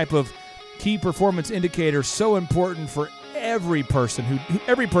some type of key performance indicator so important for every person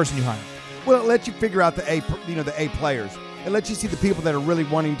every person you hire? Well, it lets you figure out the A players. It lets you see the people that are really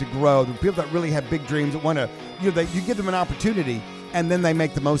wanting to grow, the people that really have big dreams that want to, you give them an opportunity and then they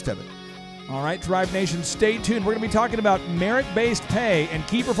make the most of it. All right, Thrive Nation, stay tuned. We're going to be talking about merit-based pay and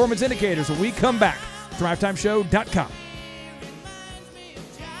key performance indicators when we come back. ThriveTimeShow.com.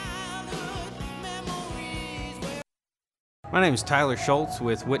 My name is Tyler Schultz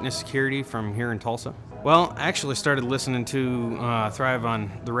with Witness Security from here in Tulsa. Well, I actually started listening to Thrive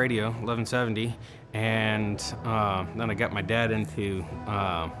on the radio, 1170, and then I got my dad into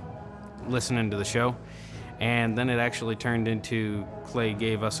listening to the show. And then it actually turned into Clay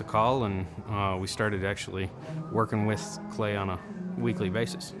gave us a call, and we started actually working with Clay on a weekly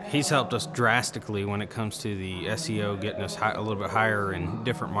basis. He's helped us drastically when it comes to the SEO, getting us a little bit higher in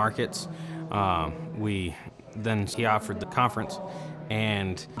different markets. Then he offered the conference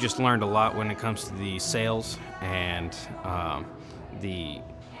and just learned a lot when it comes to the sales and the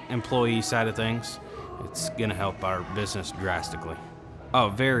employee side of things. It's going to help our business drastically. Oh,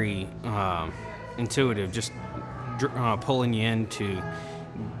 very intuitive, just pulling you in to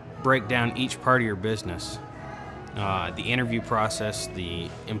break down each part of your business. The interview process, the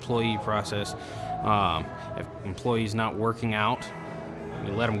employee process. If employee's not working out,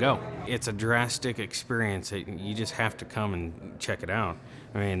 you let them go. It's a drastic experience. You just have to come and check it out.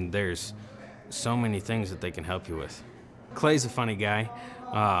 I mean, there's so many things that they can help you with. Clay's a funny guy.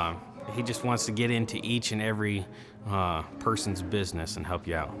 He just wants to get into each and every person's business and help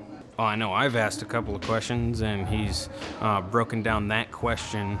you out. Oh, I know I've asked a couple of questions, and he's broken down that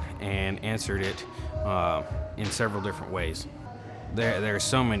question and answered it in several different ways. There are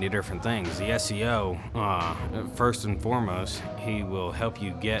so many different things. The SEO, first and foremost, he will help you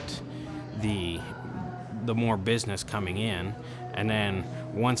get the more business coming in, and then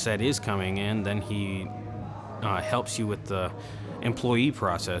once that is coming in, then he helps you with the employee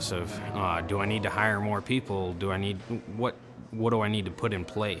process of do I need to hire more people? What do I need to put in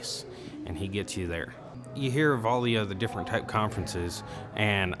place? And he gets you there. You hear of all the other different type conferences,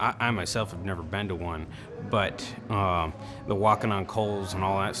 and I myself have never been to one, but the walking on coals and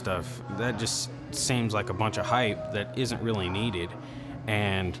all that stuff, that just seems like a bunch of hype that isn't really needed.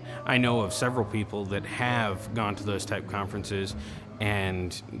 And I know of several people that have gone to those type conferences,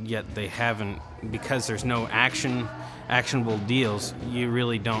 and yet they haven't, because there's no actionable deals, you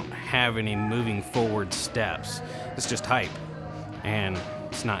really don't have any moving forward steps. It's just hype, and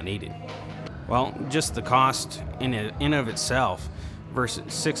it's not needed. Well, just the cost in of itself versus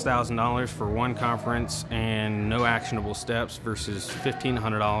 $6,000 for one conference and no actionable steps versus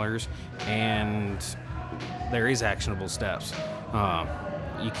 $1,500 and there is actionable steps.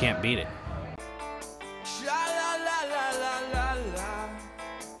 You can't beat it.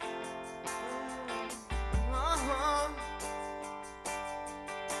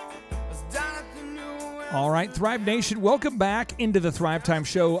 All right, Thrive Nation, welcome back into the Thrive Time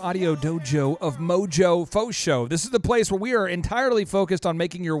Show audio dojo of Mojo Faux Show. This is the place where we are entirely focused on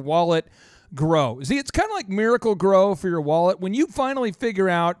making your wallet grow. See, it's kind of like Miracle Grow for your wallet. When you finally figure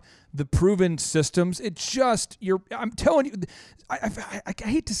out the proven systems, it's just, I'm telling you, I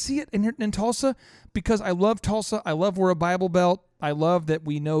hate to see it in Tulsa because I love Tulsa. I love we're a Bible Belt. I love that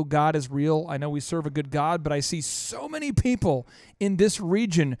we know God is real. I know we serve a good God, but I see so many people in this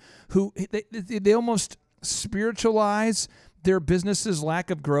region who they almost spiritualize their business's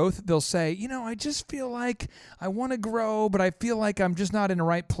lack of growth. They'll say, I just feel like I want to grow, but I feel like I'm just not in the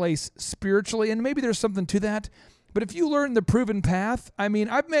right place spiritually. And maybe there's something to that. But if you learn the proven path,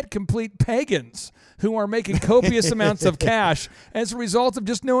 I've met complete pagans who are making copious amounts of cash as a result of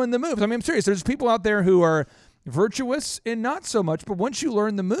just knowing the moves. I'm serious. There's people out there who are virtuous and not so much, but once you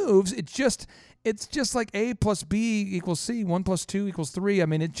learn the moves, it's just like A plus B equals C, 1 plus 2 equals 3.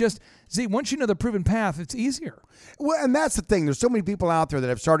 Once you know the proven path, it's easier. Well, and that's the thing. There's so many people out there that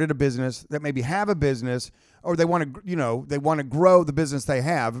have started a business, that maybe have a business, or they want to grow the business they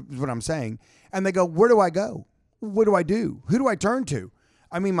have, is what I'm saying. And they go, where do I go? What do I do? Who do I turn to?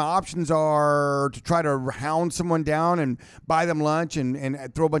 My options are to try to hound someone down and buy them lunch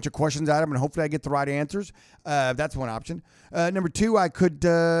and throw a bunch of questions at them and hopefully I get the right answers. That's one option. Number 2, I could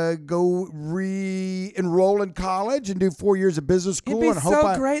go re-enroll in college and do 4 years of business school. It'd be and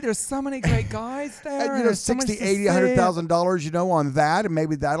so great. There's so many great guys there. You know, $60,000, $80,000, $100,000, you know, on that, and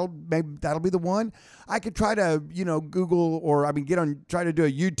maybe that'll be the one. I could try to, you know, Google or try to do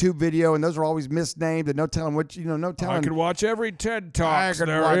a YouTube video, and those are always misnamed, and no telling what, you know, no telling. I could watch every TED Talk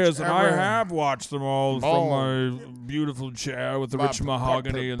there is, and I have watched them all from my beautiful chair with the rich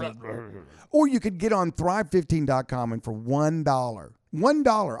mahogany and the. Or you could get on Thrive15.com, and for $1,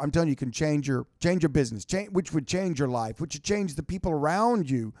 I'm telling you, you can change your business, which would change your life, which would change the people around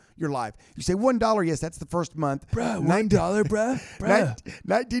you, your life. You say $1, yes, that's the first month. Bruh, $1, bruh.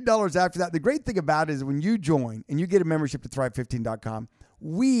 $19 after that. The great thing about it is when you join and you get a membership to Thrive15.com,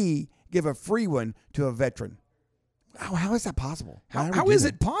 we give a free one to a veteran. How is that possible? How is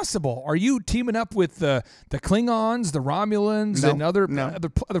it possible? Are you teaming up with the Klingons, the Romulans, and other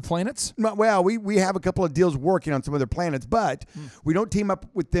planets? Well, we have a couple of deals working on some other planets, but we don't team up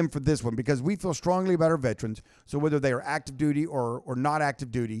with them for this one because we feel strongly about our veterans. So whether they are active duty or not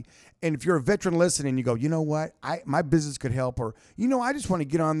active duty, and if you're a veteran listening, you go, you know what, my business could help, or you know, I just want to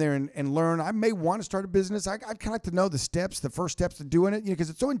get on there and learn. I may want to start a business. I'd kind of like to know the first steps to doing it, you know, because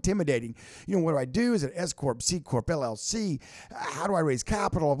it's so intimidating. You know, what do I do? Is it S Corp, C Corp, LLC? How do I raise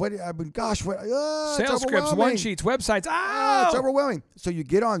capital? Sales scripts, one sheets, websites. It's overwhelming. So you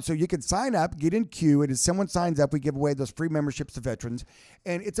get on, so you can sign up, get in queue, and as someone signs up, we give away those free memberships to veterans,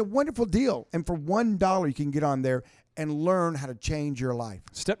 and it's a wonderful deal. And for $1, you can get on there and learn how to change your life.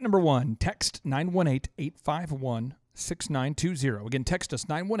 Step number 1, text 918-851-6920. Again, text us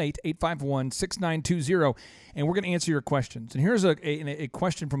 918-851-6920, and we're going to answer your questions. And here's a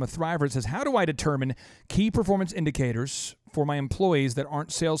question from a Thriver. It says, how do I determine key performance indicators for my employees that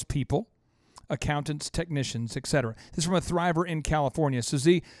aren't salespeople, accountants, technicians, etc.? This is from a Thriver in California. So,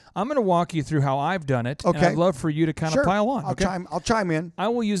 Z, I'm going to walk you through how I've done it, and I'd love for you to kind of pile on. I'll chime in. I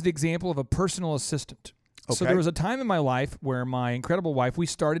will use the example of a personal assistant. Okay. So there was a time in my life where my incredible wife, we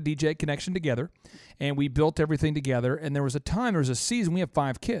started DJ Connection together, and we built everything together. And there was a season, we have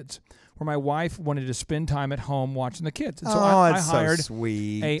 5 kids, where my wife wanted to spend time at home watching the kids. And so I hired so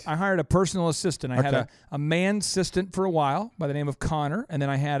sweet. I hired a personal assistant. I had a man assistant for a while by the name of Connor, and then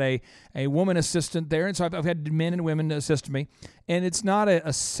I had a woman assistant there. And so I've had men and women to assist me. And it's not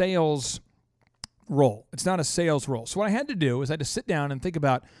a sales role. It's not a sales role. So what I had to do is I had to sit down and think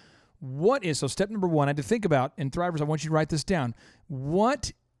about so step number 1, I had to think about, and Thrivers, I want you to write this down.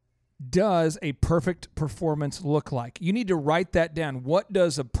 What does a perfect performance look like? You need to write that down. What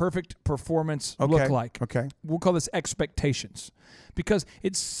does a perfect performance look like? Okay. We'll call this expectations, because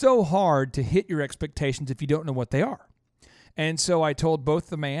it's so hard to hit your expectations if you don't know what they are. And so I told both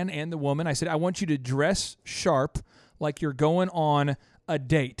the man and the woman, I said, I want you to dress sharp like you're going on a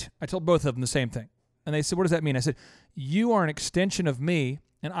date. I told both of them the same thing. And they said, what does that mean? I said, you are an extension of me,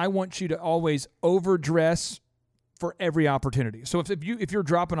 and I want you to always overdress for every opportunity. So if you're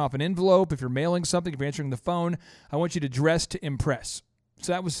dropping off an envelope, if you're mailing something, if you're answering the phone, I want you to dress to impress.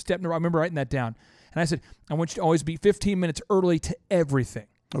 So that was step number. I remember writing that down. And I said, I want you to always be 15 minutes early to everything.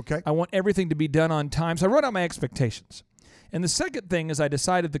 Okay. I want everything to be done on time. So I wrote out my expectations. And the second thing is I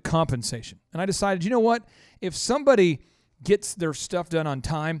decided the compensation. And I decided, you know what? If somebody gets their stuff done on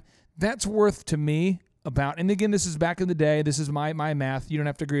time, that's worth to me about, and again, this is back in the day, this is my math. You don't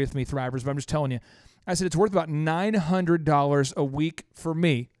have to agree with me, Thrivers, but I'm just telling you. I said it's worth about $900 a week for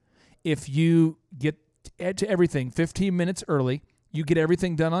me if you get to everything 15 minutes early, you get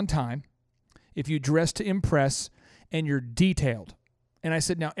everything done on time, if you dress to impress, and you're detailed. And I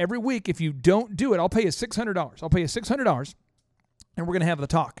said, now, every week, if you don't do it, I'll pay you $600. I'll pay you $600, and we're going to have the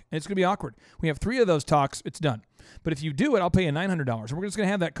talk. And it's going to be awkward. We have 3 of those talks. It's done. But if you do it, I'll pay you $900. And we're just going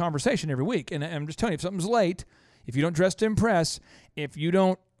to have that conversation every week. And I'm just telling you, if something's late, if you don't dress to impress, if you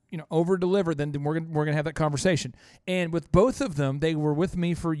don't over-deliver, then we're going to have that conversation. And with both of them, they were with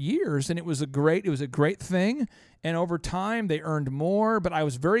me for years, and it was a great thing. And over time, they earned more. But I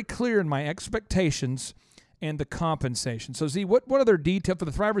was very clear in my expectations and the compensation. So, Z, what other detail for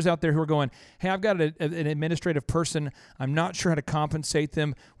the Thrivers out there who are going, hey, I've got an administrative person, I'm not sure how to compensate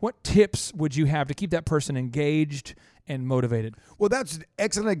them. What tips would you have to keep that person engaged and motivated? Well, that's an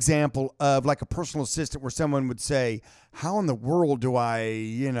excellent example of like a personal assistant where someone would say, how in the world do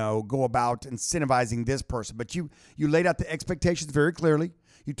I, go about incentivizing this person? But you laid out the expectations very clearly.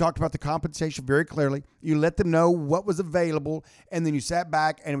 You talked about the compensation very clearly. You let them know what was available, and then you sat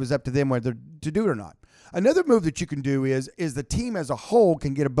back, and it was up to them whether to do it or not. Another move that you can do is the team as a whole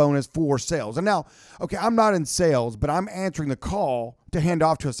can get a bonus for sales. And now, okay, I'm not in sales, but I'm answering the call to hand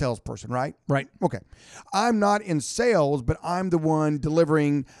off to a salesperson, right? Right. Okay. I'm not in sales, but I'm the one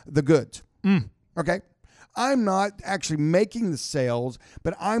delivering the goods. Okay. I'm not actually making the sales,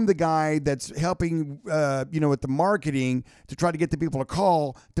 but I'm the guy that's helping, with the marketing to try to get the people to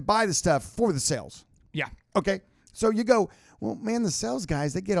call to buy the stuff for the sales. Yeah. Okay. So you go, well, man, the sales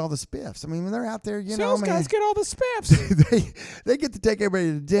guys, they get all the spiffs. I mean, when they're out there, sales guys get all the spiffs. they get to take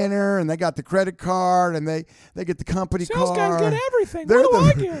everybody to dinner, and they got the credit card, and they get the company car. Sales guys get everything. What do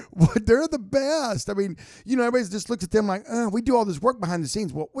I get? They're the best. I mean, everybody just looks at them like, we do all this work behind the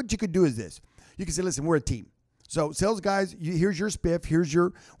scenes. Well, what you could do is this. You can say, listen, we're a team. So sales guys, here's your spiff. Here's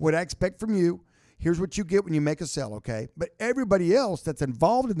what I expect from you. Here's what you get when you make a sale, okay? But everybody else that's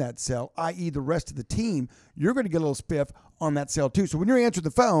involved in that sale, i.e. the rest of the team, you're going to get a little spiff on that sale too. So when you're answering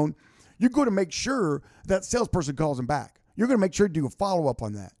the phone, you're going to make sure that salesperson calls them back. You're going to make sure to do a follow-up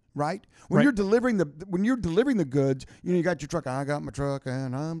on that, right? When you're delivering the goods, you got your truck. I got my truck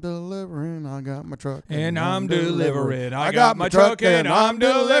and I'm delivering. I got my truck and I'm delivering. I got my truck and I'm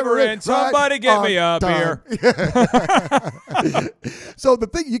delivering. Somebody get me up here. So the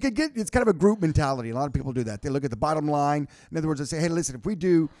thing you can get, it's kind of a group mentality. A lot of people do that. They look at the bottom line. In other words, they say, hey, listen, if we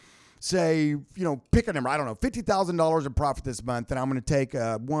do, say, pick a number, I don't know, $50,000 in profit this month, then I'm going to take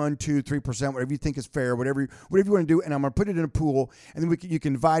 1%, 2%, 3%, whatever you think is fair, whatever you want to do, and I'm going to put it in a pool, and then you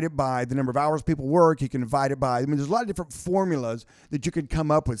can divide it by the number of hours people work. You can divide it by, there's a lot of different formulas that you can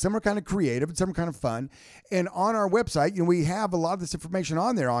come up with. Some are kind of creative and some are kind of fun. And on our website, we have a lot of this information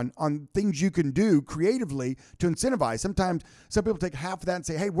on there on things you can do creatively to incentivize. Sometimes some people take half of that and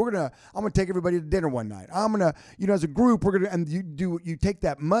say, hey, I'm going to take everybody to dinner one night. I'm going to, as a group, and you take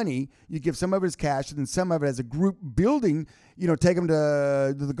that money. You give some of it as cash, and then some of it as a group building. Take them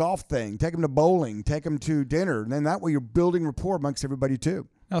to the golf thing, take them to bowling, take them to dinner, and then that way you're building rapport amongst everybody too.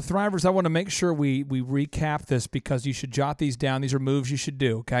 Now, Thrivers, I want to make sure we recap this because you should jot these down. These are moves you should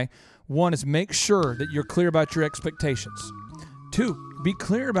do, okay? One is make sure that you're clear about your expectations. 2, be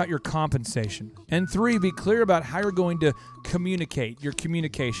clear about your compensation. And 3, be clear about how you're going to communicate, your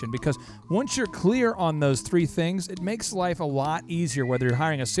communication. Because once you're clear on those 3 things, it makes life a lot easier. Whether you're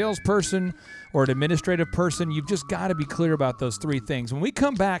hiring a salesperson or an administrative person, you've just got to be clear about those 3 things. When we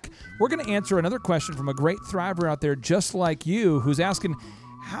come back, we're going to answer another question from a great Thriver out there just like you who's asking,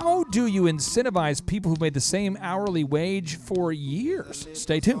 how do you incentivize people who've made the same hourly wage for years?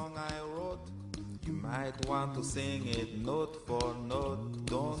 Stay tuned. You might want to sing it note for note,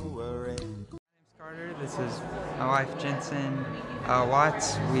 don't worry. My name's Carter. This is my wife, Jensen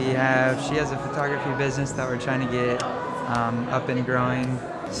Watts. She has a photography business that we're trying to get up and growing.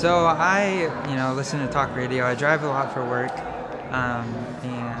 So I, listen to talk radio. I drive a lot for work,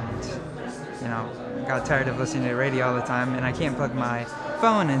 and got tired of listening to radio all the time, and I can't plug my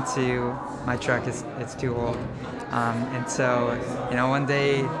phone into my truck. It's too old. And so, one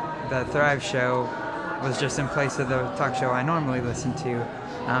day the Thrive show was just in place of the talk show I normally listen to,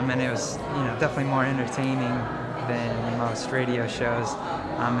 and it was definitely more entertaining than most radio shows,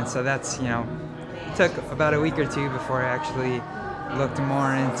 and so that's it took about a week or 2 before I actually looked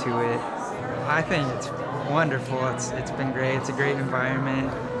more into it. I think it's wonderful. It's been great. It's a great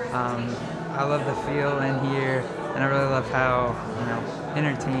environment. I love the feel in here, and I really love how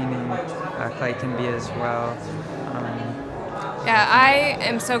entertaining Clay can be as well. Yeah, I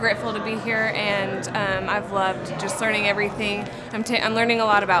am so grateful to be here, and I've loved just learning everything. I'm learning a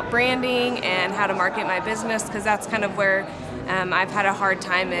lot about branding and how to market my business, because that's kind of where I've had a hard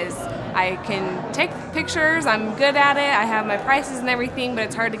time is I can take pictures, I'm good at it, I have my prices and everything, but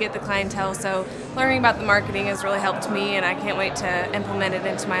it's hard to get the clientele. So learning about the marketing has really helped me, and I can't wait to implement it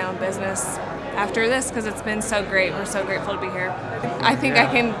into my own business after this, because it's been so great. We're so grateful to be here. I think I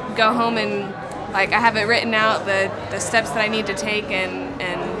can go home and I have it written out, the steps that I need to take, and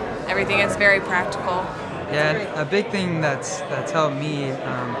everything is very practical. Yeah, a big thing that's helped me,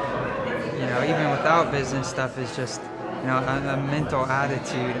 even without business stuff, is just a mental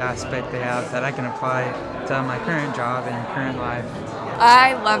attitude aspect they have that I can apply to my current job and current life.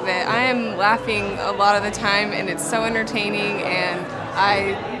 I love it. I am laughing a lot of the time, and it's so entertaining, and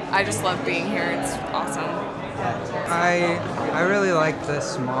I just love being here. It's awesome. I really like the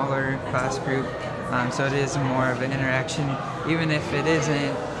smaller class group, so it is more of an interaction, even if it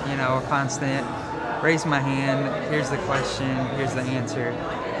isn't, a constant raise my hand, here's the question, here's the answer.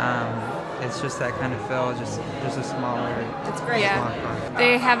 It's just that kind of feel, just a smaller. It's great. Yeah.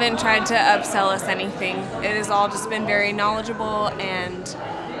 They haven't tried to upsell us anything. It has all just been very knowledgeable, and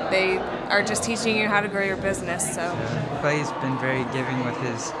they are just teaching you how to grow your business. So Clay's been very giving with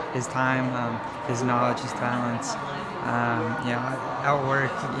his time, his knowledge, his talents. At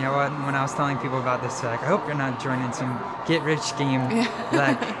work, when I was telling people about this, I hope you're not joining some get-rich scheme.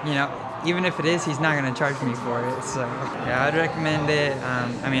 Even if it is, he's not going to charge me for it. So, I'd recommend it.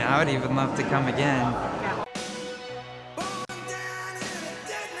 I would even love to come again.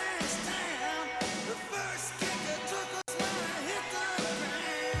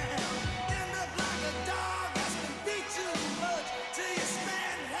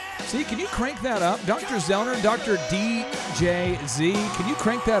 See, can you crank that up? Dr. Zellner, Dr. DJZ, can you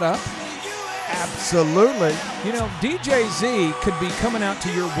crank that up? Absolutely. You know, DJZ could be coming out to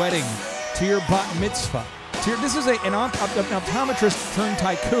your wedding, to your bat mitzvah. This is an optometrist turned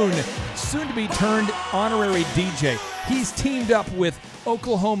tycoon, soon to be turned honorary DJ. He's teamed up with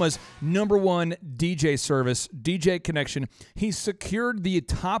Oklahoma's #1 DJ service, DJ Connection. He's secured the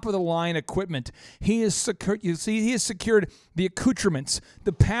top of the line equipment. He has secured the accoutrements,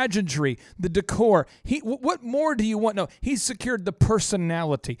 the pageantry, the decor. What more do you want? No, he's secured the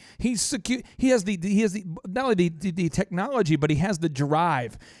personality. He has the not only the technology, but he has the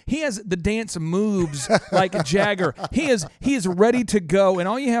drive. He has the dance moves like Jagger. He is ready to go. And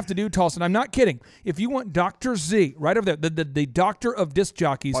all you have to do, Tulsa, I'm not kidding. If you want Dr. Z right over there, the doctor of disc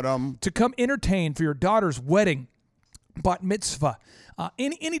jockeys, to come entertain for your daughter's wedding, bat mitzvah,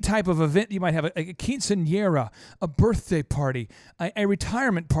 any type of event you might have, a quinceañera, a birthday party, a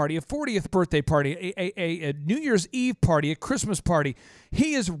retirement party, a 40th birthday party, a New Year's Eve party, a Christmas party.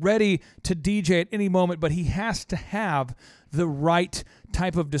 He is ready to DJ at any moment, but he has to have the right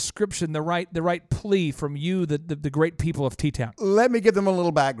type of description, the right plea from you, the great people of T-Town. Let me give them a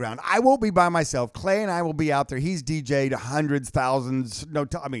little background. I won't be by myself. Clay and I will be out there. He's DJ'd hundreds, thousands,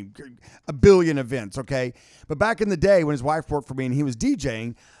 a billion events, okay? But back in the day when his wife worked for me and he was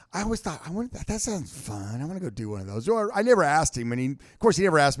DJing, I always thought, that sounds fun. I want to go do one of those. Or I never asked him, and he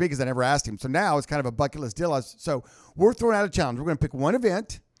never asked me because I never asked him. So now it's kind of a bucket list deal. So we're throwing out a challenge. We're going to pick one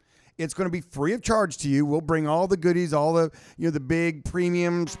event. It's going to be free of charge to you. We'll bring all the goodies, all the the big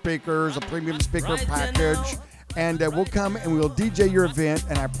premium speakers, a premium speaker package, and we'll come and we'll DJ your event.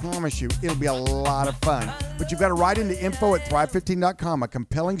 And I promise you, it'll be a lot of fun. But you've got to write into info@thrive15.com a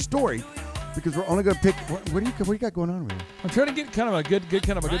compelling story, because we're only going to pick. What do you got going on with you? I'm trying to get kind of a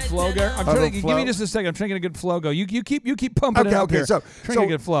good flow there. I'm trying to give me just a second. I'm trying to get a good flow go. You keep pumping it up here. So trying to get a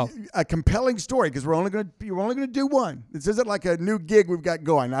good flow. A compelling story, because you're only going to do one. This isn't like a new gig we've got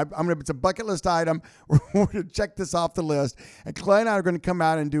going. It's a bucket list item. We're going to check this off the list. And Clay and I are going to come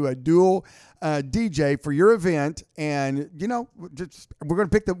out and do a dual DJ for your event. And we're going to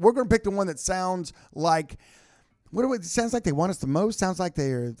pick the one that sounds like. It sounds like they want us the most? Sounds like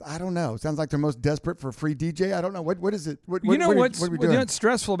they're, I don't know. Sounds like they're most desperate for a free DJ. I don't know. What is it? What are we doing? What's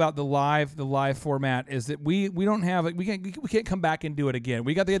stressful about the live format is that we don't have it. We can't come back and do it again.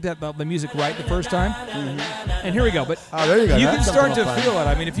 We got to get the music right the first time. Mm-hmm. And here we go. But there you go. You can start to feel it.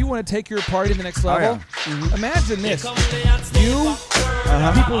 I mean, if you want to take your party to the next level, imagine this. You,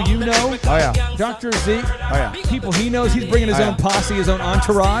 people you know, Dr. Z, people he knows, he's bringing his own posse, his own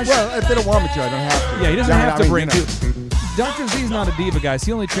entourage. Well, if they don't want me to, I don't have to. Yeah, he doesn't have to bring you. Dr. Z's not a diva, guys.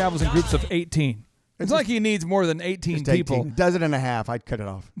 He only travels in groups of 18. It's like he needs more than 18 people. Dozen and a half. I'd cut it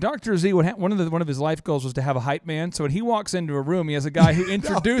off. Dr. Z, one of his life goals was to have a hype man. So when he walks into a room, he has a guy who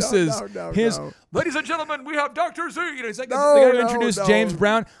introduces ladies and gentlemen, we have Dr. Z. He's like the guy who introduced James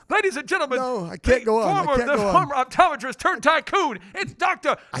Brown. Ladies and gentlemen, I can't go on. Former optometrist turned tycoon. It's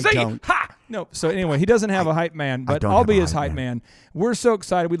Dr. Z. Ha! No. So anyway, he doesn't have a hype man, but I'll be his hype man. We're so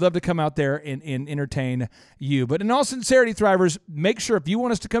excited. We'd love to come out there and entertain you. But in all sincerity, Thrivers, make sure if you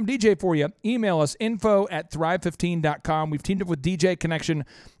want us to come DJ for you, email us info@thrive15.com. We've teamed up with DJ Connection,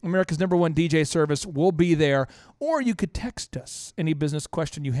 America's #1 DJ service. We'll be there. Or you could text us any business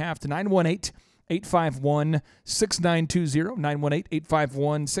question you have to 918-851-6920,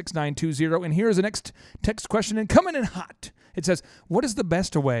 918-851-6920. And here's the next text question, and coming in hot. It says, what is the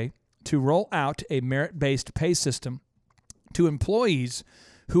best way to roll out a merit-based pay system to employees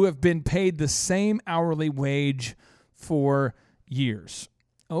who have been paid the same hourly wage for years?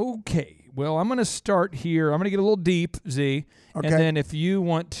 Okay, well, I'm going to start here. I'm going to get a little deep, Z, and then if you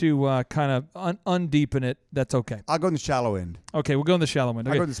want to kind of undeepen it, that's okay. I'll go in the shallow end. Okay, we'll go in the shallow end.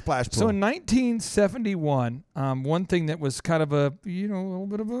 Okay. I'll go in the splash pool. So in 1971, one thing that was kind of a little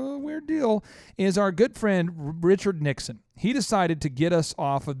bit of a weird deal is our good friend Richard Nixon. He decided to get us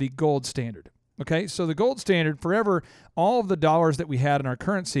off of the gold standard. Okay, so the gold standard, forever, all of the dollars that we had in our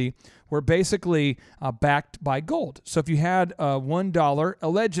currency were basically backed by gold. So if you had $1,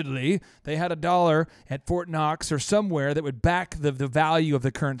 allegedly, they had $1 at Fort Knox or somewhere that would back the value of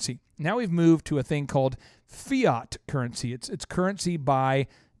the currency. Now we've moved to a thing called fiat currency. It's currency by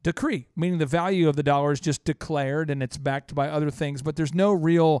decree, meaning the value of the dollar is just declared and it's backed by other things, but there's no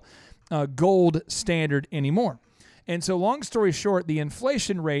real gold standard anymore. And so long story short, the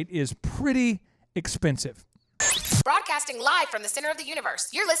inflation rate is pretty expensive. Broadcasting live from the center of the universe,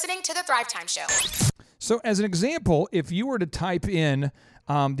 you're listening to The Thrive Time Show. So as an example, if you were to type in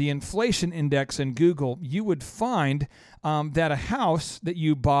the inflation index in Google, you would find that a house that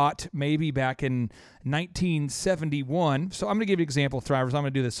you bought maybe back in 1971. So I'm going to give you an example, Thrivers. I'm going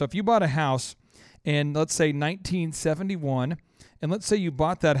to do this. So if you bought a house in, let's say, 1971, and let's say you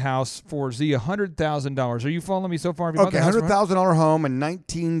bought that house for $100,000. Are you following me so far? Okay, $100,000 home in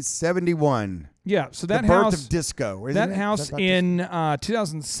 1971. Yeah, so that the birth house of disco. That house in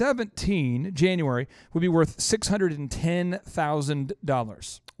 2017 January would be worth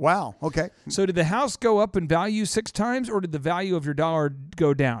 $610,000. Wow. Okay. So did the house go up in value 6 times, or did the value of your dollar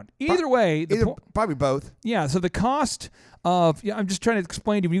go down? Either way, probably both. Yeah. So the cost of I'm just trying to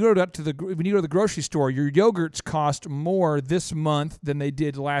explain to you. When you go to the grocery store, your yogurts cost more this month than they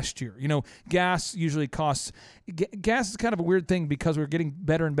did last year. You know, gas usually costs. Gas is kind of a weird thing because we're getting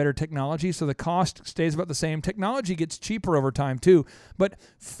better and better technology, so the cost stays about the same. Technology gets cheaper over time too, but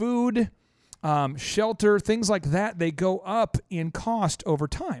food, shelter, things like that, they go up in cost over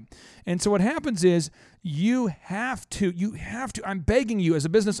time. And so what happens is you have to, I'm begging you as a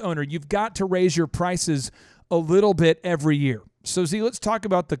business owner, you've got to raise your prices a little bit every year. So Z, let's talk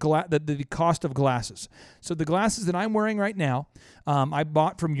about the cost of glasses. So the glasses that I'm wearing right now, I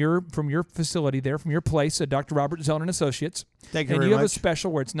bought from your facility there, from your place, Dr. Robert Zellner and Associates. Thank you very much. And you have a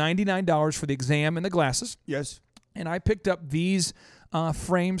special where it's $99 for the exam and the glasses. Yes. And I picked up these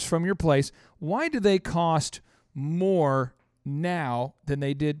frames from your place. Why do they cost more now than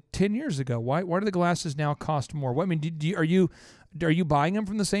they did 10 years ago? Why do the glasses now cost more? What, I mean, are you buying them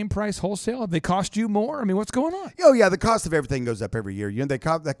from the same price wholesale? Have they cost you more? I mean, what's going on? Oh, yeah, the cost of everything goes up every year. You know, they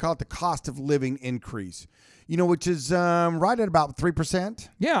call it the cost of living increase, you know, which is right at about 3%.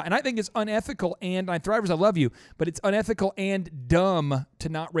 Yeah, and I think it's unethical, and Thrivers, I love you, but it's unethical and dumb to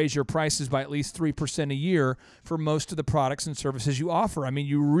not raise your prices by at least 3% a year for most of the products and services you offer. I mean,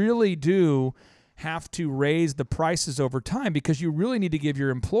 you really do have to raise the prices over time because you really need to give your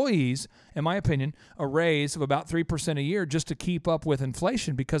employees, in my opinion, a raise of about 3% a year just to keep up with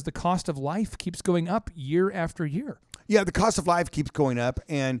inflation because the cost of life keeps going up year after year. Yeah, the cost of life keeps going up,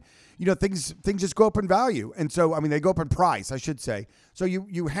 and you know things just go up in value, and so I mean they go up in price, I should say. So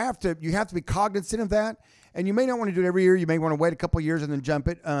you have to be cognizant of that, and you may not want to do it every year. You may want to wait a couple of years and then jump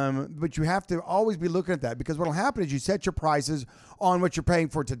it, but you have to always be looking at that because what will happen is you set your prices on what you're paying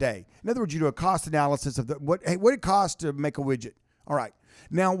for today. In other words, you do a cost analysis of what it costs to make a widget. All right,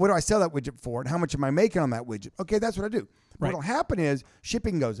 now what do I sell that widget for, and how much am I making on that widget? Okay, that's what I do. Right. What will happen is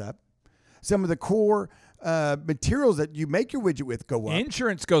shipping goes up. Some of the core materials that you make your widget with go up.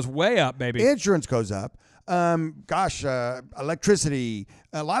 Insurance goes way up, baby. Insurance goes up. Electricity.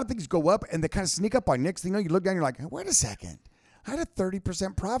 A lot of things go up, and they kind of sneak up on you. Next thing you know, you look down, you're like, wait a second. I had a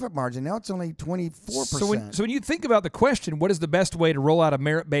 30% profit margin. Now it's only 24%. So when you think about the question, what is the best way to roll out a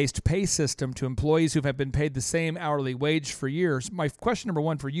merit-based pay system to employees who have been paid the same hourly wage for years? My question number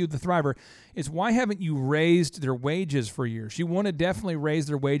one for you, the Thriver, is why haven't you raised their wages for years? You want to definitely raise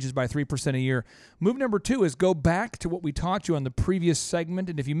their wages by 3% a year. Move number two is go back to what we taught you on the previous segment.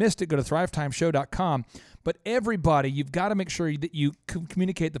 And if you missed it, go to thrivetimeshow.com. But everybody, you've got to make sure that you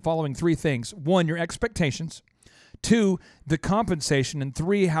communicate the following 3 things. 1, your expectations. 2, the compensation, and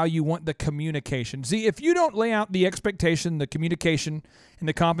 3, how you want the communication. See, if you don't lay out the expectation, the communication, and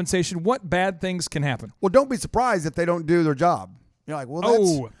the compensation, what bad things can happen? Well, don't be surprised if they don't do their job. You're like, well,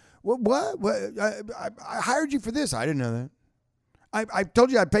 that's, what? I hired you for this. I didn't know that. I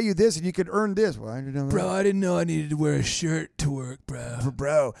told you I'd pay you this and you could earn this. Well, I didn't know that. Bro, I didn't know I needed to wear a shirt to work, bro.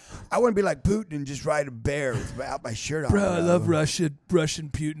 Bro, I want to be like Putin and just ride a bear without my shirt on. Bro, I love Russian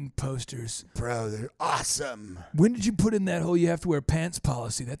Putin posters. Bro, they're awesome. When did you put in that whole you have to wear pants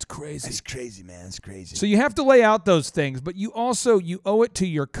policy? That's crazy. That's crazy, man. That's crazy. So you have to lay out those things, but you owe it to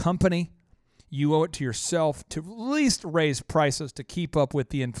your company. You owe it to yourself to at least raise prices to keep up with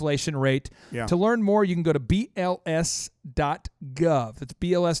the inflation rate. Yeah. To learn more, you can go to bls.gov. That's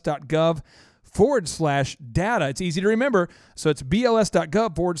bls.gov/data. It's easy to remember. So it's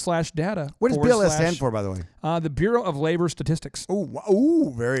bls.gov/data. What does BLS stand for, by the way? The Bureau of Labor Statistics.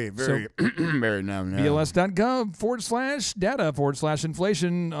 Oh, very, very, very now.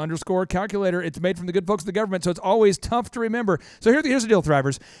 BLS.gov/data/inflation_calculator. It's made from the good folks of the government, so it's always tough to remember. So here's the deal,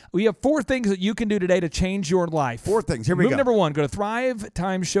 Thrivers. We have 4 things that you can do today to change your life. 4 things. Here we go. Move number 1, go to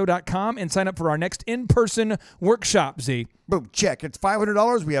thrivetimeshow.com and sign up for our next in-person workshop, Z. Boom, check. It's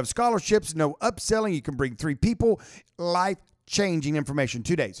 $500. We have scholarships, no upselling. You can bring 3 people. Life life-changing information.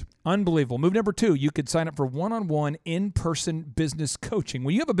 2 days. Unbelievable. Move number 2, you could sign up for one-on-one in-person business coaching.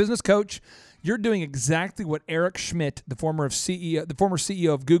 When you have a business coach, you're doing exactly what Eric Schmidt, the former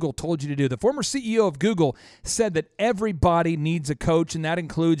CEO of Google, told you to do. The former CEO of Google said that everybody needs a coach, and that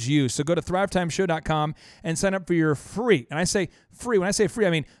includes you. So go to thrivetimeshow.com and sign up for your free. And I say free. When I say free, I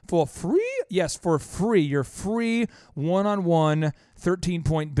mean for free? Yes, for free. Your free one-on-one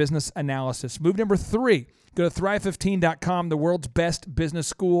 13-point business analysis. Move number 3. Go to Thrive15.com, the world's best business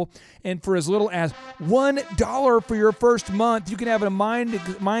school. And for as little as $1 for your first month, you can have a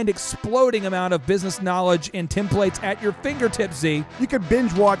mind-exploding amount of business knowledge and templates at your fingertips, Z. You can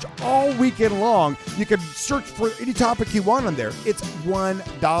binge watch all weekend long. You can search for any topic you want on there. It's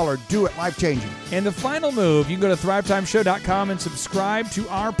 $1. Do it. Life-changing. And the final move, you can go to ThriveTimeShow.com and subscribe to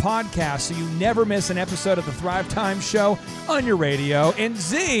our podcast so you never miss an episode of the Thrive Time Show on your radio. And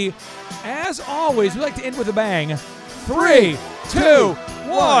Z, as always, we like to end with a bang. 3, 2,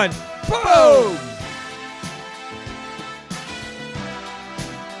 1, boom!